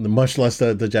 much less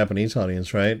the Japanese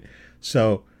audience, right?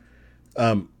 So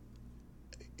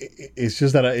it's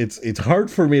just that it's hard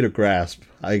for me to grasp.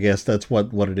 I guess that's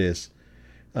what it is.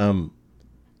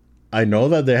 I know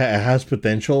that it has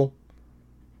potential,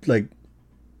 like,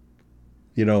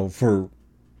 for,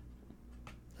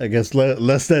 I guess,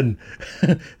 less than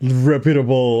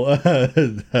reputable,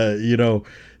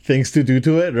 things to do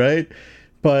to it, right?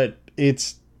 But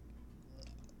it's,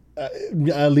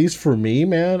 at least for me,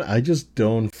 man, I just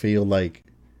don't feel like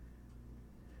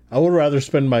I would rather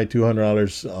spend my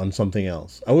 $200 on something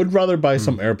else. I would rather buy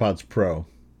some Mm. AirPods Pro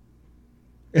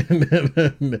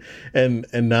and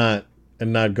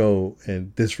and not go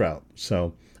in this route.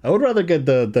 So I would rather get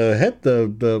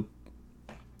the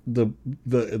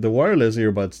wireless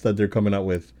earbuds that they're coming out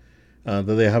with, that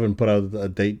they haven't put out a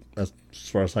date as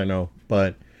far as I know.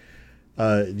 But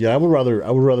yeah, I would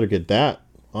rather get that,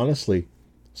 honestly.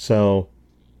 So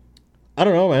I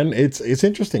don't know, man. It's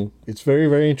interesting. It's very,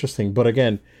 very interesting. But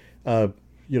again, uh,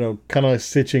 kind of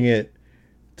stitching it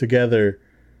together.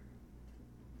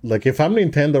 Like, if I'm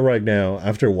Nintendo right now,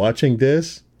 after watching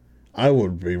this, I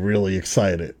would be really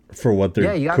excited for what Yeah,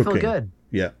 they're you gotta feel cooking. good.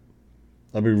 Yeah,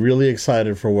 I'll be really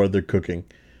excited for what they're cooking,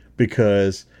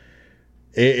 because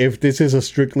if this is a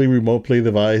strictly remote play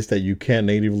device that you can't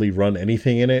natively run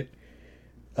anything in it,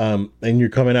 and you're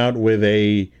coming out with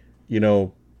you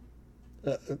know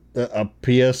a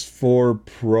PS4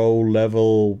 Pro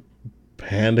level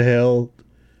handheld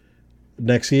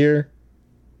next year.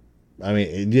 I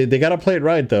mean, they gotta play it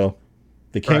right, though.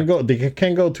 They can't Correct. go. They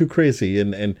can't go too crazy.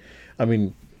 And I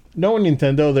mean, knowing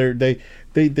Nintendo,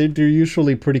 they're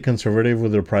usually pretty conservative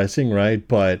with their pricing, right?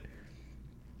 But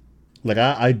like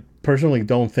I personally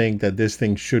don't think that this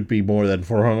thing should be more than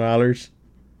 $400.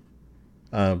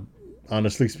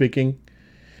 Honestly speaking,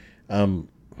 um,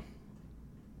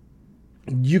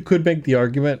 you could make the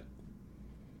argument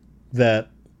that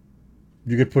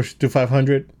you could push it to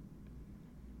 500.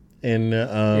 And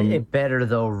It better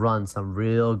though run some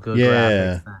real good yeah,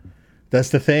 graphics then. that's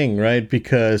the thing, right?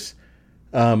 Because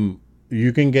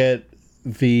you can get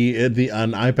the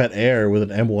an iPad Air with an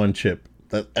M1 chip,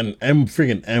 that an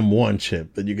freaking M1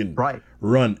 chip that you can Right.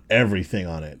 run everything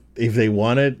on it. If they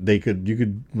wanted, you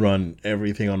could run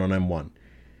everything on an M1.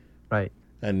 Right.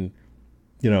 And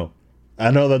you know, I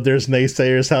know that there's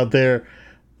naysayers out there.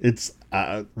 It's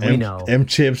We know. M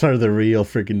chips are the real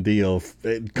freaking deal.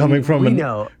 We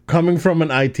know. Coming from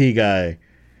an IT guy,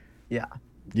 Yeah.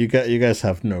 you guys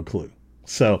have no clue.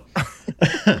 So,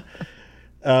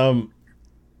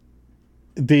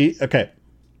 the okay,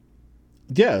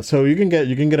 yeah. So you can get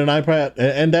an iPad,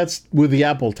 and that's with the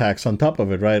Apple tax on top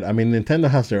of it, right? I mean, Nintendo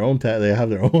has their own tax. They have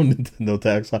their own Nintendo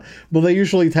tax, but they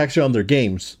usually tax you on their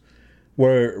games.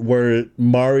 Where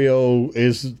Mario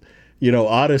is,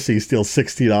 Odyssey is still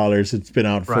 $60. It's been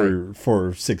out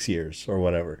for 6 years or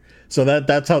whatever. So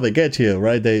that's how they get you,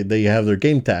 right? They have their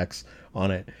game tax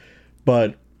on it,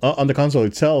 but on the console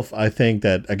itself, I think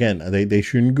that again they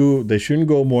shouldn't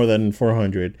go more than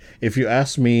 400. If you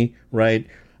ask me, right,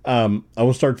 I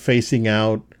will start phasing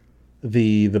out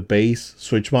the base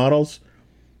Switch models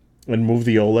and move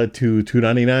the OLED to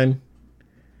 299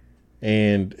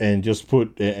 and just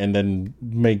and then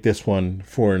make this one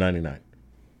 499.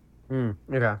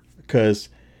 Okay. Because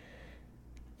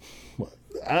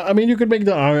I mean, you could make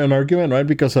an argument, right?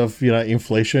 Because of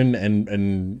inflation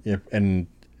and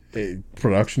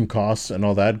production costs and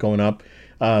all that going up.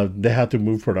 They had to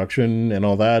move production and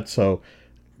all that, so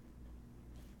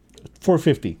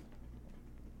 450.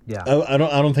 Yeah. I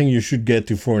don't think you should get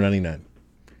to 499.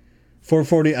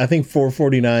 440. I think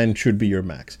 449 should be your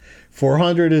max.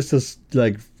 400 is just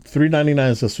like 399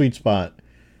 is the sweet spot.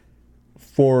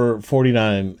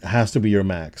 449 has to be your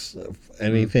max.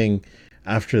 Anything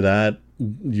after that,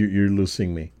 you're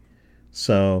losing me.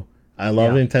 So I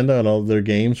love Nintendo and all their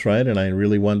games, right? And I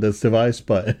really want this device,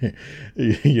 but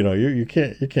you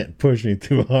can't push me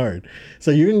too hard.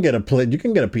 So you can get a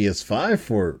PS5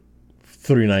 for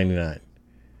 $399.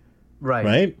 Right.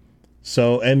 Right?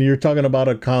 So, and you're talking about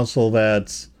a console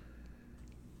that's,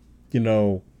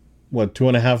 what,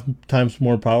 2.5 times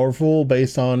more powerful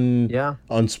based on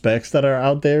specs that are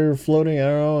out there floating, I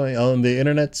don't know, on the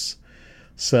internets.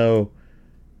 So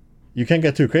you can't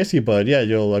get too crazy, but yeah,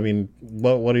 Joel, I mean,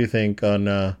 what do you think on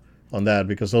that?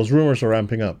 Because those rumors are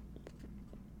ramping up.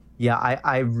 Yeah,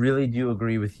 I really do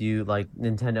agree with you. Like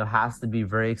Nintendo has to be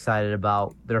very excited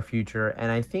about their future.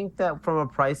 And I think that from a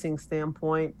pricing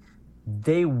standpoint,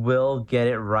 they will get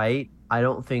it right. I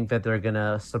don't think that they're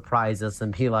gonna surprise us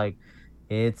and be like,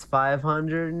 it's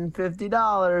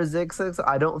 $550.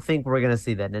 I don't think we're gonna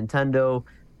see that. Nintendo,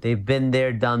 they've been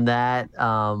there, done that.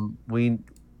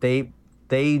 They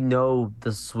they know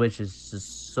the Switch is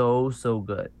just so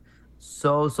good,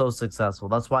 so successful.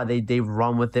 That's why they've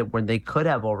run with it when they could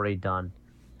have already done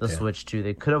the Yeah. Switch 2.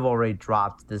 They could have already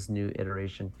dropped this new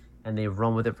iteration, and they've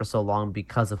run with it for so long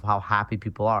because of how happy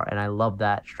people are. And I love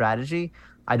that strategy.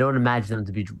 I don't imagine them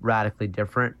to be radically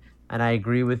different. And I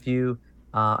agree with you.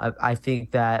 I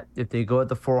think that if they go at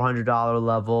the $400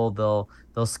 level,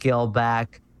 they'll scale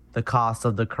back the cost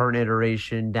of the current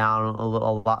iteration down a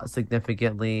lot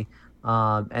significantly.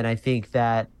 And I think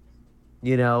that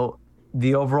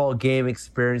the overall game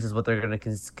experience is what they're going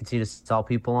to continue to sell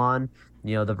people on.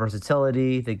 The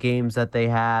versatility, the games that they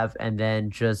have, and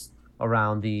then just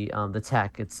around the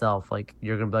tech itself. Like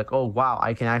you're gonna be like, oh wow,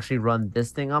 I can actually run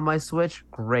this thing on my Switch.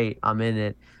 Great, I'm in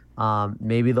it.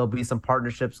 Maybe there'll be some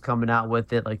partnerships coming out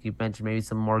with it, like you mentioned, maybe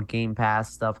some more Game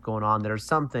Pass stuff going on. There's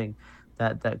something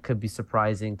that could be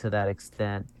surprising to that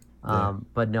extent. Yeah.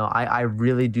 But no, I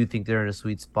really do think they're in a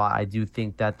sweet spot. I do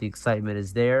think that the excitement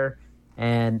is there,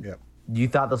 and Yep. you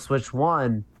thought the Switch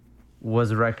One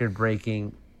was record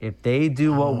breaking. If they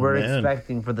do what we're Man.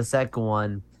 expecting for the second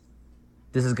one,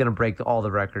 this is gonna break all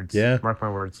the records. Yeah. Mark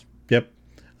my words. Yep.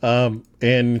 And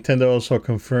Nintendo also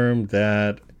confirmed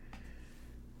that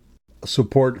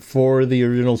support for the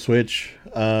original Switch,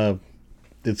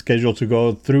 it's scheduled to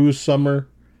go through summer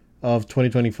of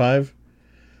 2025.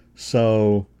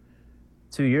 So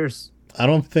 2 years. I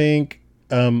don't think.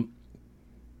 I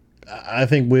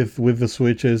think with the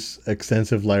Switch's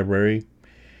extensive library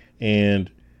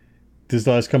and this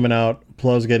device coming out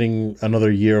plus getting another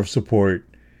year of support,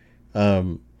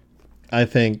 I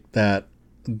think that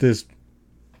this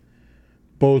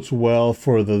bodes well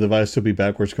for the device to be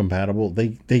backwards compatible.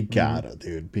 They gotta,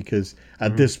 dude, because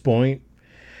at this point,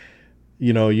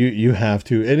 you have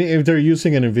to, and if they're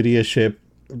using an NVIDIA chip,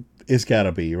 it's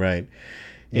gotta be right.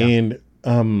 Yeah. And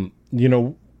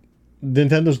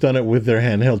Nintendo's done it with their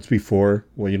handhelds before.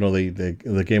 Well,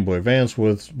 the Game Boy Advance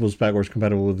was backwards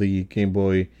compatible with the Game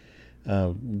Boy.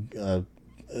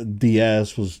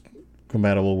 DS was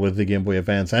compatible with the Game Boy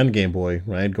Advance and Game Boy,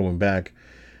 right? Going back.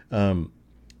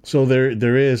 So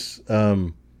there's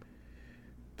a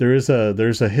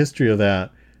history of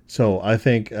that. So I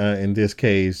think in this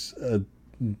case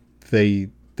they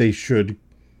should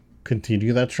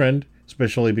continue that trend,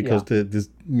 especially because it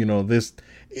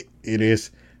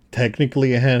is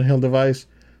technically a handheld device.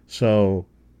 So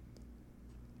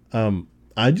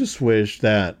I just wish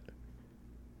that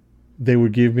they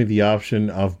would give me the option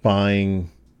of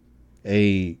buying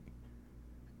a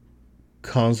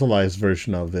consoleized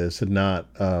version of this and not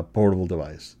a portable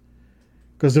device.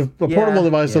 Because if a portable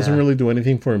device doesn't really do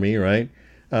anything for me, right?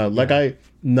 99%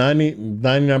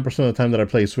 of the time that I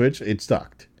play Switch, it's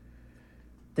docked.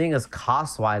 Thing is,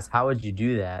 cost wise, how would you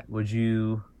do that? Would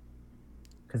you?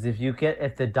 Because if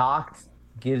the docked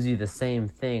gives you the same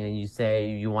thing, and you say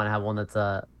you want to have one that's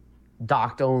a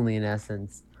docked only in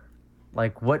essence,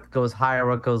 like what goes higher,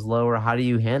 what goes lower? How do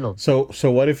you handle it?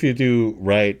 So what if you do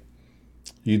right?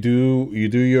 You do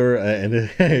your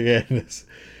and it's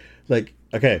like,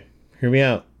 okay, hear me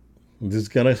out. This is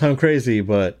gonna sound crazy,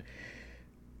 but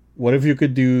what if you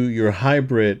could do your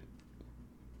hybrid,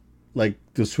 like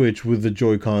the Switch with the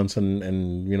Joy-Cons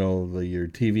and your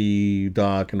TV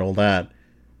dock and all that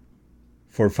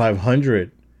for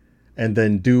 $500, and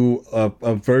then do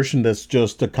a version that's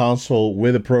just a console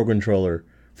with a Pro Controller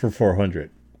for $400.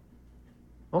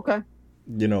 Okay.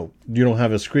 You don't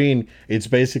have a screen. It's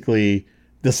basically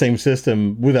the same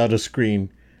system without a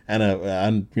screen and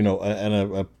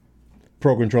a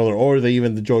Pro Controller, or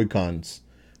even the Joy-Cons,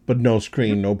 but no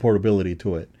screen, no portability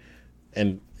to it,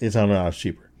 and it's $100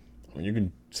 cheaper. I mean, you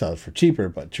can sell it for cheaper,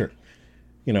 but sure,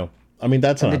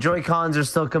 that's and the Joy-Cons are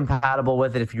still compatible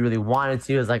with it if you really wanted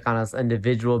to, as like on an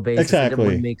individual basis. Exactly. It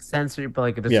wouldn't make sense for you, but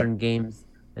like if there's certain games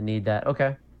that need that.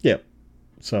 Okay. Yeah.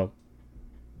 So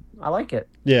I like it.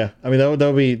 Yeah, I mean that would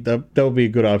be a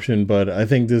good option, but I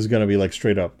think this is gonna be like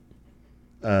straight up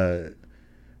a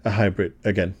hybrid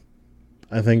again.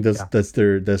 I think that's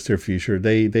their future.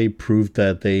 They proved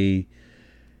that they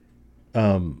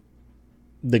can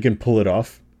pull it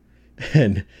off,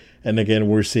 and again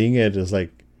we're seeing it as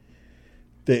like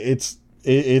it's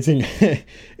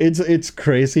it's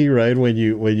crazy, right? When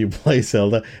you play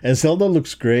Zelda, and Zelda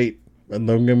looks great. And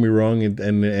don't get me wrong,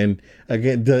 and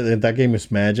again that game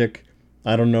is magic.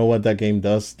 I don't know what that game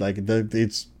does. Like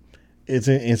it's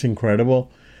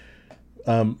incredible.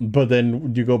 But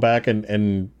then you go back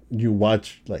and you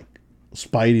watch like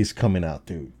Spidey's coming out,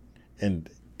 dude, and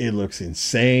it looks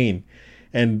insane.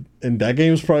 And that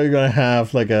game is probably gonna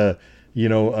have like a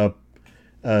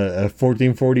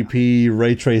 1440p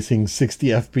ray tracing 60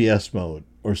 FPS mode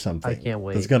or something. I can't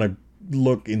wait. It's gonna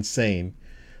look insane.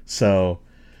 So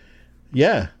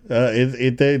yeah,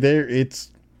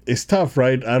 it's tough,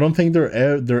 right? I don't think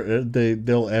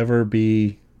they'll ever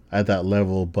be at that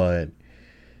level, but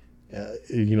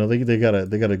they got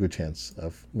a good chance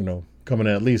of coming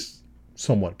at least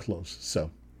somewhat close. So,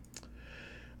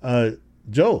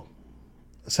 Joe,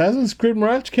 Assassin's Creed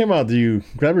Mirage came out. Do you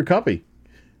grab your copy?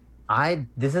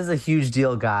 This is a huge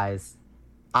deal, guys.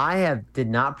 I did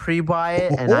not pre-buy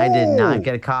it, and I did not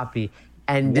get a copy.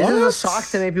 And this is a shock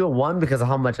to many people. One, because of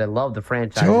how much I love the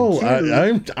franchise. Joe,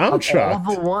 I'm shocked.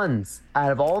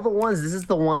 Out of all the ones, this is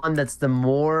the one that's the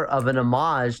more of an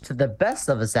homage to the best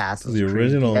of Assassin's Creed, the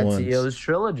original Ezio's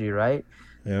trilogy, right?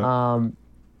 Yeah.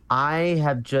 I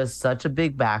have just such a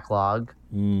big backlog.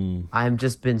 I've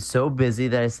just been so busy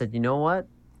that I said, you know what?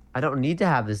 I don't need to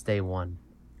have this day one.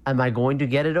 Am I going to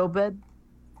get it, Obed? Of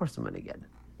course I'm going to get it.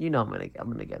 I'm going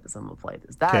to get this. I'm going to play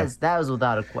this. That was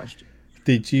without a question.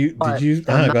 Did you? I'm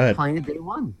go not ahead. playing it day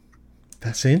one.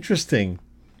 That's interesting.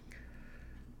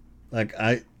 Like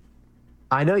I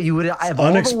know you would.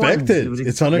 Unexpected.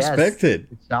 It's unexpected.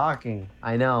 Yes, it's shocking.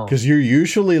 I know. Because you're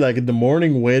usually like in the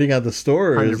morning waiting at the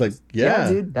store. It's like, yeah,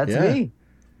 dude, that's me.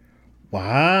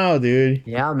 Wow, dude.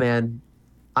 Yeah, man.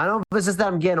 I don't know if it's just that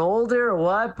I'm getting older or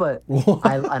what, but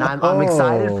I'm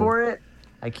excited for it.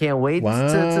 I can't wait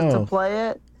to play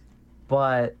it.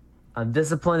 But I'm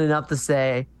disciplined enough to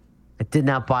say I did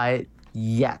not buy it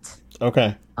yet.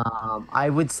 Okay. I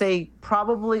would say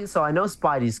probably. So I know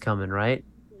Spidey's coming, right?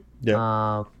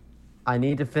 Yeah. I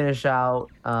need to finish out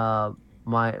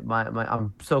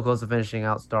I'm so close to finishing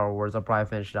out Star Wars. I'll probably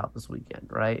finish it out this weekend,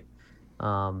 right?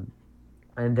 Um,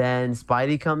 and then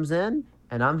Spidey comes in,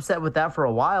 and I'm set with that for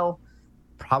a while.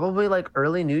 Probably like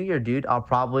early New Year, dude. I'll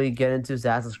probably get into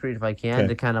Assassin's Creed if I can Okay.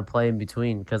 to kind of play in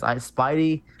between because I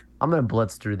Spidey, I'm gonna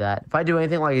blitz through that. If I do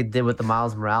anything like I did with the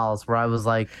Miles Morales, where I was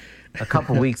like a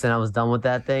couple weeks and I was done with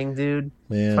that thing, dude, it's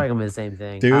Man, probably gonna be the same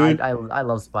thing. dude, I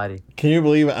love Spidey. can you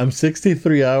believe it? I'm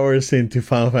 63 hours into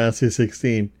Final Fantasy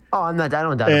 16, Oh, I'm not. I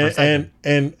don't doubt it for a and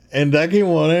second. that game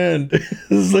won't end.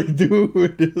 It's like,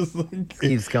 dude, it's like It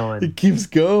keeps going. it keeps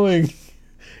going.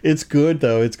 It's good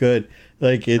though. It's good.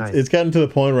 Like it's Nice. gotten to the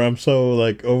point where I'm so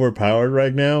like overpowered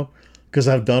right now because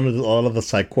I've done a lot of the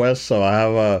side quests. So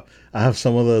I have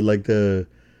some of the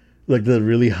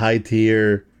really high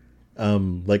tier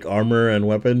like armor and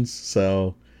weapons.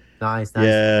 So Nice, nice.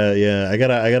 yeah. I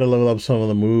gotta level up some of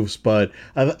the moves, but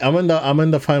I'm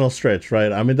in the final stretch,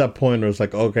 right? I'm in that point where it's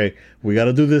like, okay, we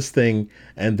gotta do this thing,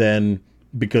 and then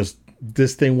because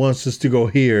this thing wants us to go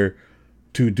here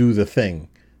to do the thing.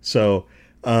 So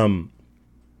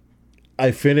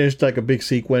I finished like a big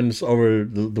sequence over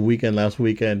the weekend, last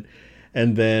weekend,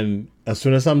 and then as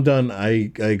soon as I'm done, I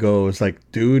go. It's like,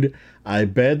 dude, I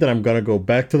bet that I'm gonna go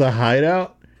back to the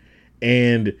hideout,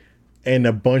 and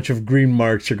a bunch of green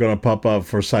marks are gonna pop up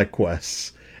for side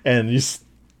quests, and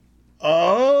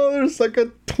oh, there's like a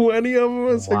 20 of them.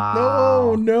 It's like,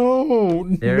 no, Wow. no,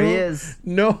 There he no, is.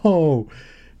 no,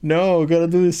 no, gotta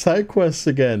do the side quests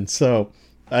again. So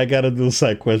I gotta do the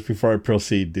side quests before I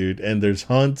proceed, dude. And there's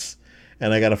hunts,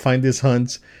 and I gotta find these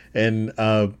hunts. And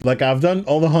like I've done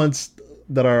all the hunts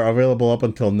that are available up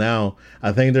until now.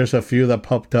 I think there's a few that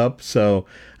popped up, so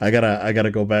I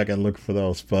gotta go back and look for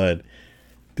those. But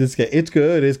this game, it's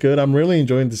good. It's good. I'm really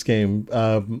enjoying this game.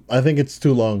 I think it's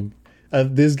too long.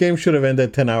 This game should have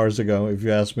ended 10 hours ago, if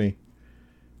you ask me.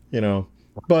 You know,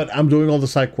 but I'm doing all the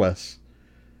side quests.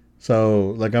 So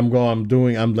like I'm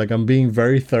being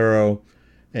very thorough,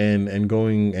 and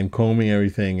going and combing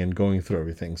everything and going through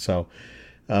everything. So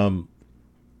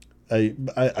I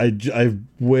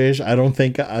wish I don't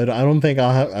think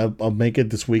I'll make it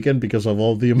this weekend because of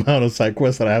all the amount of side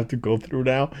quests that I have to go through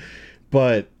now.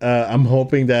 But I'm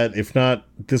hoping that if not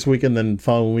this weekend, then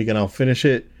following weekend I'll finish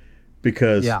it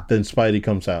because Yeah. then Spidey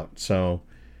comes out. So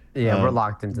Yeah, we're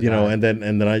locked into you know, that.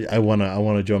 and then I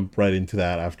wanna jump right into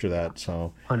that after that.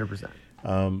 So 100%.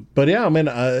 but yeah, I mean,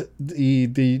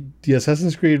 the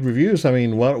Assassin's Creed reviews. I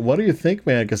mean, what do you think,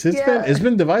 man? Because it's Yeah,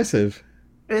 been divisive.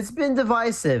 it's been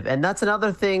divisive, and that's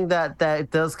another thing that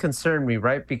does concern me,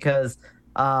 right? Because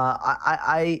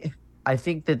I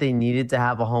think that they needed to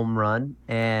have a home run,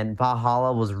 and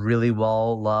Valhalla was really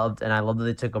well loved, and I love that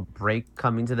they took a break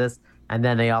coming to this, and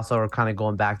then they also are kind of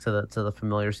going back to the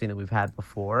familiar scene that we've had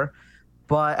before.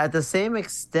 But at the same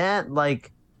extent,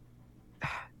 like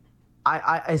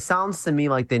it sounds to me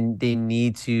like they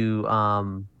need to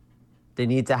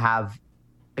have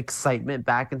excitement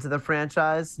back into the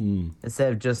franchise Hmm.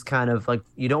 instead of just kind of like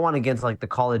you don't want to get into like the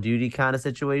Call of Duty kind of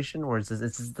situation where it's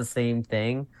just the same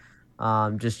thing,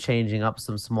 just changing up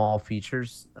some small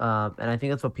features. And I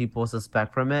think that's what people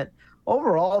suspect from it.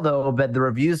 Overall, though, but the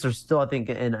reviews are still, I think,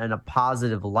 in a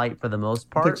positive light for the most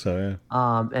I think part. so.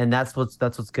 Yeah. And that's what's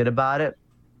good about it.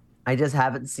 I just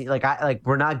haven't seen like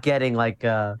we're not getting like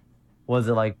was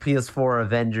it like PS4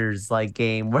 Avengers like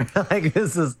game where like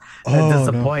this is a Oh no.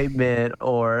 disappointment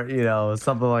or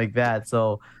something like that.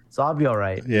 So I'll be all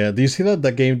right. Yeah. Do you see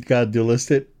that game got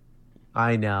delisted?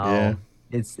 I Yeah. know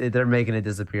they're making it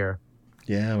disappear.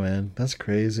 Yeah, man. That's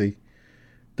crazy.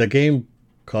 The game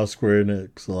cost Square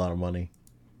Enix a lot of money.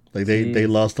 Like they Jeez.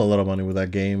 lost a lot of money with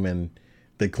that game, and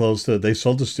they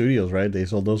sold the studios, right? They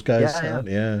sold those guys Yeah, yeah, out.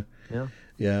 Yeah. yeah.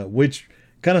 Yeah. Which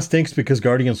kind of stinks because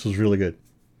Guardians was really good.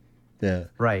 Yeah.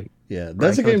 Right, Yeah, right. I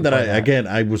that's a can't wait game to that play that.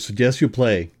 I would suggest you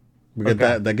play because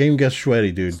Okay, that game gets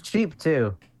sweaty, dude. it's cheap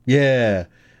too. Yeah,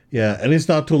 yeah, and it's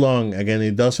not too long. Again,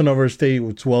 it doesn't overstay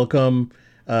its welcome.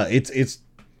 It's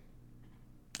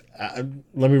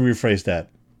let me rephrase that.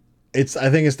 I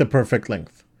think it's the perfect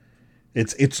length.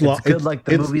 It's long. It's good, like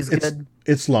the movie's good.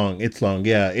 It's long. It's long.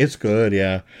 Yeah, it's good.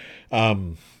 Yeah,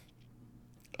 um,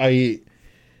 I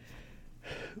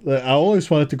I always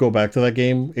wanted to go back to that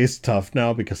game. It's tough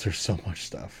now because there's so much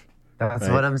stuff. That's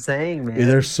what Right? I'm saying, There's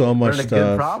man. so We're much in a good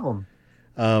stuff. problem.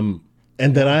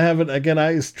 And then Yeah. I haven't again.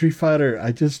 I Street Fighter.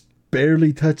 I just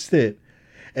barely touched it.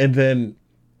 And then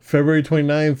February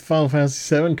 29th, Final Fantasy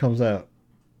 7 comes out.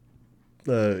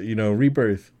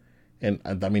 Rebirth, and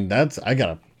I mean that's I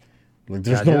gotta like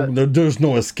Gotta do it. there's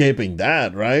no escaping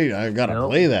that, right? I gotta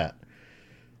Nope. play that.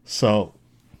 So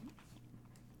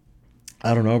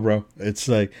I don't know, bro. It's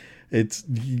like it's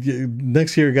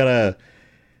next year. Gotta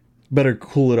better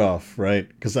cool it off, right?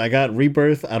 Because I got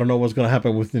Rebirth. I don't know what's gonna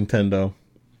happen with Nintendo,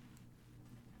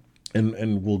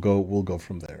 and we'll go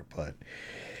from there. But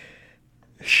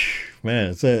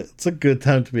man, it's a good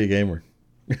time to be a gamer.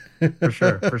 For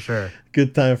sure, for sure.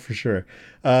 Good time for sure.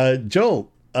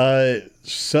 Joel,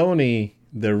 Sony,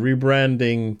 they're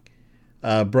rebranding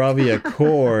Bravia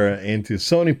Core into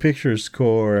Sony Pictures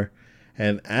Core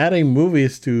and adding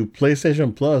movies to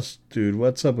PlayStation Plus. Dude,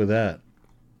 what's up with that?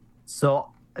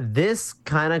 So this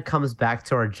kind of comes back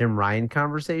to our Jim Ryan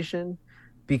conversation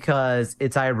because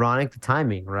it's ironic the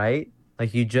timing, right?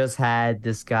 Like you just had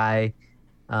this guy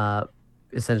uh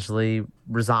essentially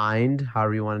resigned,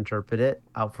 however you want to interpret it,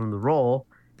 out from the role.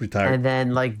 Retired. And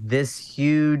then like this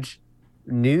huge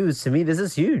news to me, this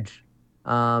is huge.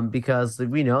 Because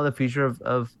we know the future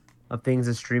of things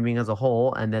is streaming as a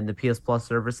whole, and then the PS Plus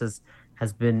service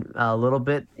has been a little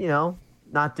bit,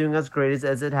 not doing as great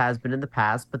as it has been in the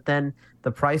past. But then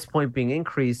the price point being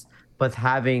increased, but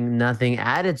having nothing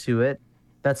added to it,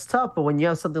 that's tough. But when you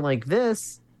have something like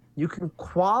this, you can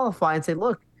qualify and say,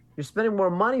 look, you're spending more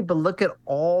money, but look at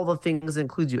all the things it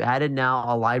includes. You added now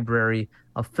a library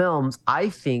of films. I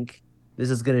think this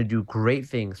is going to do great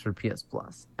things for PS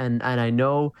Plus. And I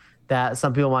know that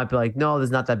some people might be like, no, this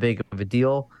is not that big of a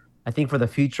deal. I think for the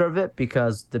future of it,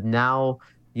 because the now,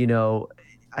 you know,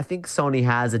 I think Sony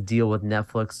has a deal with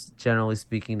Netflix, generally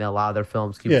speaking, that a lot of their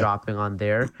films keep Yeah. dropping on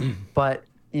there. But,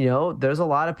 there's a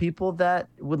lot of people that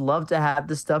would love to have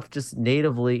this stuff just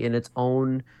natively in its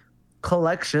own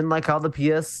collection, like how the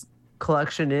PS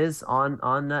collection is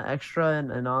on Extra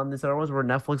and on these other ones where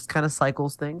Netflix kind of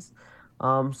cycles things.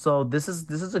 So this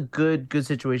is a good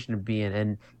situation to be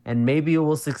in, and maybe it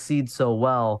will succeed so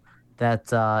well that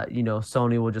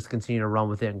Sony will just continue to run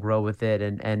with it and grow with it,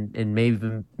 and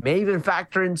maybe even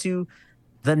factor into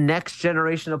the next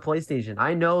generation of PlayStation.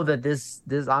 I know that this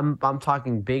I'm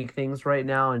talking big things right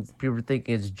now, and people are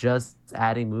thinking it's just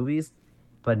adding movies,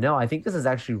 but no, I think this is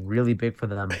actually really big for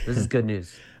them. This is good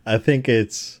news. I think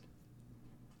it's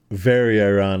very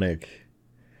ironic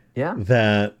Yeah.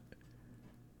 that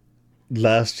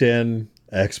last gen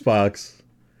Xbox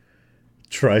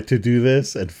tried to do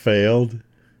this and failed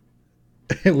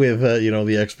with the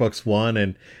Xbox One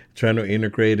and trying to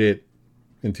integrate it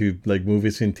into like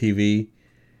movies and TV,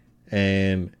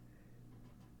 and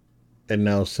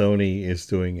now Sony is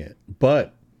doing it.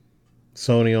 But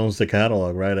Sony owns the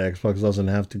catalog, right? Xbox doesn't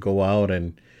have to go out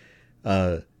and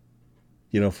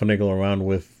finagle around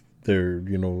with their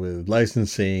with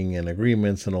licensing and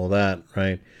agreements and all that,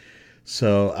 right?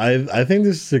 So I think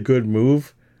this is a good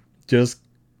move, just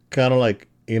kind of like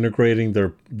integrating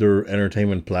their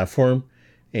entertainment platform,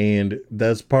 and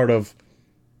that's part of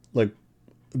like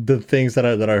the things that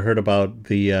I heard about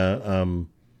the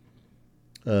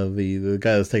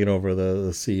guy that's taking over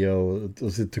the CEO,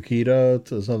 was it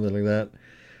Takeda or something like that.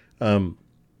 Um,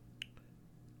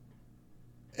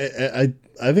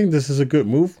 I think this is a good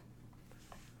move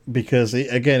because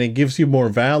it gives you more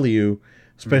value,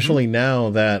 especially now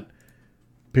that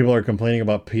people are complaining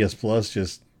about PS Plus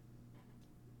just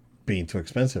being too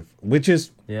expensive, which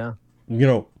is Yeah. you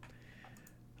know,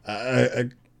 I,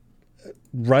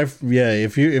 right? Yeah,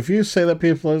 if you say that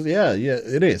PS Plus, yeah,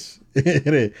 it is,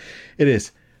 it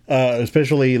is.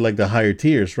 Especially like the higher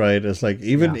tiers, right? It's like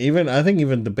Yeah. even I think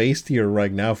even the base tier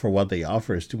right now for what they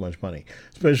offer is too much money,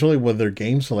 especially with their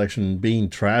game selection being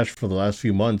trashed for the last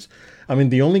few months. I mean,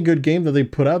 the only good game that they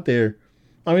put out there,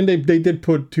 I mean, they did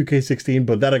put 2K16,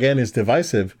 but that again is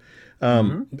divisive.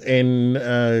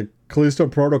 And Callisto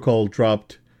Protocol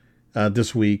dropped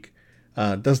this week.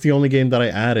 That's the only game that I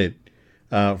added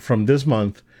from this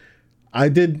month. I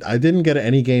didn't get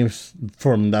any games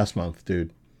from last month,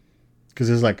 dude. Because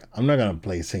it's like I'm not gonna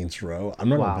play Saints Row. I'm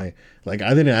not gonna Wow. play, like, I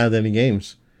didn't add any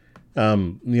games. I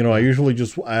usually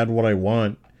just add what I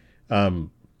want.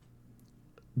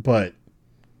 But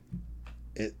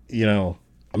it,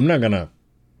 I'm not gonna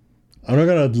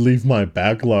leave my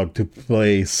backlog to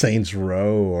play Saints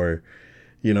Row or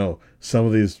some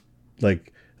of these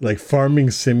like farming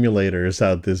simulators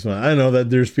out this one. I know that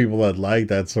there's people that like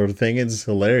that sort of thing. It's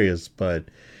hilarious, but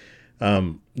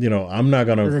I'm not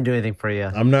gonna. Doesn't do anything for you.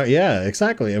 I'm not. Yeah,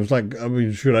 exactly. I was like, I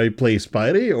mean, should I play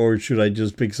Spidey or should I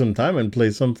just pick some time and play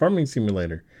some farming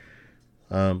simulator?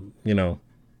 Um, you know,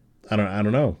 I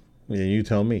don't know. Yeah, you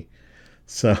tell me.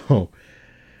 So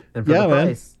And for yeah, the man,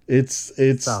 price, it's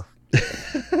stuff.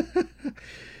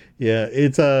 yeah,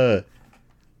 it's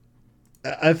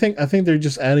I think they're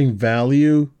just adding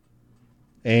value,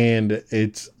 and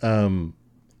it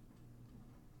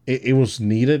was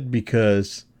needed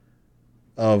because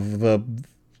of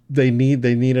they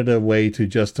needed a way to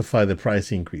justify the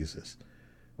price increases.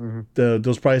 Hmm.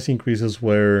 Those price increases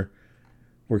were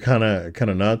kind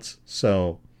of nuts.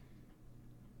 So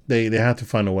they had to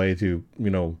find a way to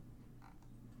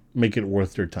make it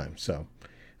worth their time. So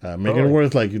make it Totally.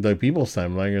 worth like people's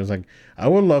time. Like it's like I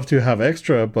would love to have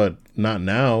extra, but not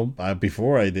now.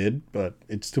 Before I did, but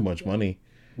it's too much money.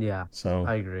 Yeah, So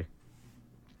I agree.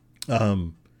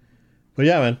 um, but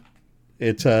yeah, man,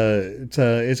 it's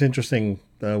interesting.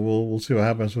 We'll see what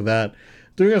happens with that.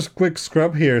 Doing a quick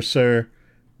scrub here, sir.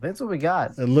 That's what we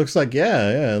got. It looks like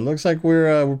it looks like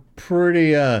we're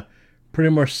pretty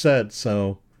much set.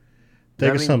 So take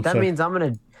That us mean some, that sir. means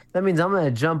I'm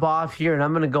gonna jump off here and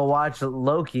I'm gonna go watch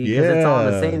Loki because it's on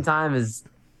the Yeah, same time as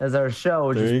our show,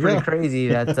 which there is you pretty go. crazy.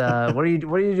 That what are you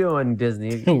doing,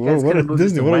 Disney? You guys What could are have moved it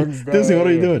Disney? to Disney? What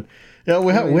are you Wednesday. doing? Yeah,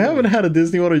 What are we you haven't doing? had a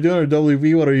Disney. What are you doing? Or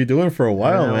WB? What are you doing for a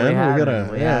while, No, we man? We haven't. gotta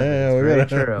We haven't. It's we very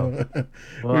true. gotta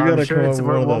Well, we I'm gotta sure come up with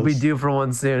one of we'll be those. due for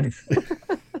one soon.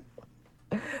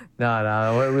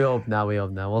 No, we hope not. We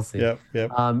hope not. We'll see. Yep,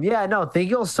 yep. Yeah, no,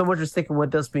 thank you all so much for sticking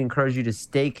with us. We encourage you to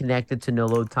stay connected to No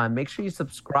Load Time. Make sure you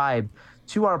subscribe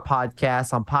to our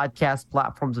podcast on podcast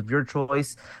platforms of your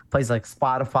choice, places like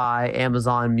Spotify,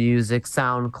 Amazon Music,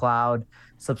 SoundCloud.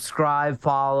 Subscribe,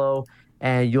 follow,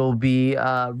 and you'll be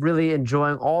really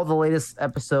enjoying all the latest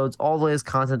episodes, all the latest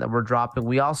content that we're dropping.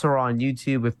 We also are on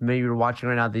YouTube. If maybe you're watching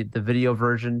right now, the video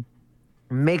version,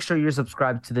 make sure you're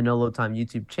subscribed to the No Load Time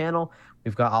YouTube channel.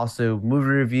 We've got also movie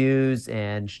reviews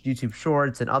and YouTube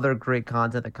shorts and other great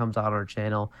content that comes out on our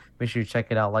channel. Make sure you check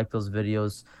it out, like those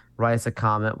videos, write us a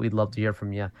comment. We'd love to hear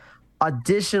from you.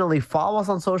 Additionally, follow us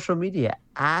on social media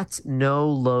at No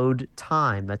Load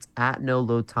Time. That's at No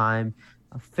Load Time.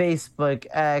 Facebook,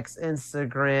 X,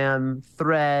 Instagram,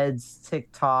 Threads,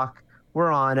 TikTok.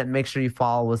 We're on it. Make sure you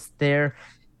follow us there.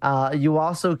 You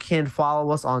also can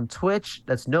follow us on Twitch.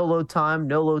 That's No Load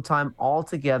Time all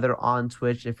together on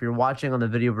Twitch. If you're watching on the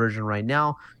video version right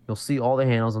now, you'll see all the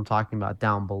handles I'm talking about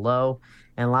down below.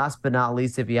 And last but not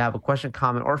least, if you have a question,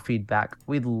 comment, or feedback,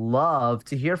 we'd love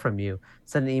to hear from you.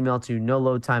 Send an email to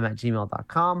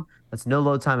noloadtime@gmail.com. That's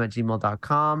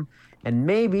noloadtime@gmail.com. And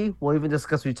maybe we'll even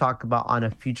discuss what we talk about on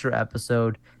a future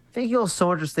episode. Thank you all so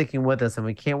much for sticking with us, and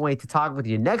we can't wait to talk with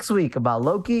you next week about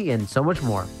Loki and so much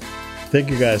more. Thank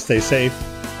you guys. Stay safe.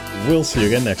 We'll see you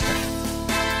again next time.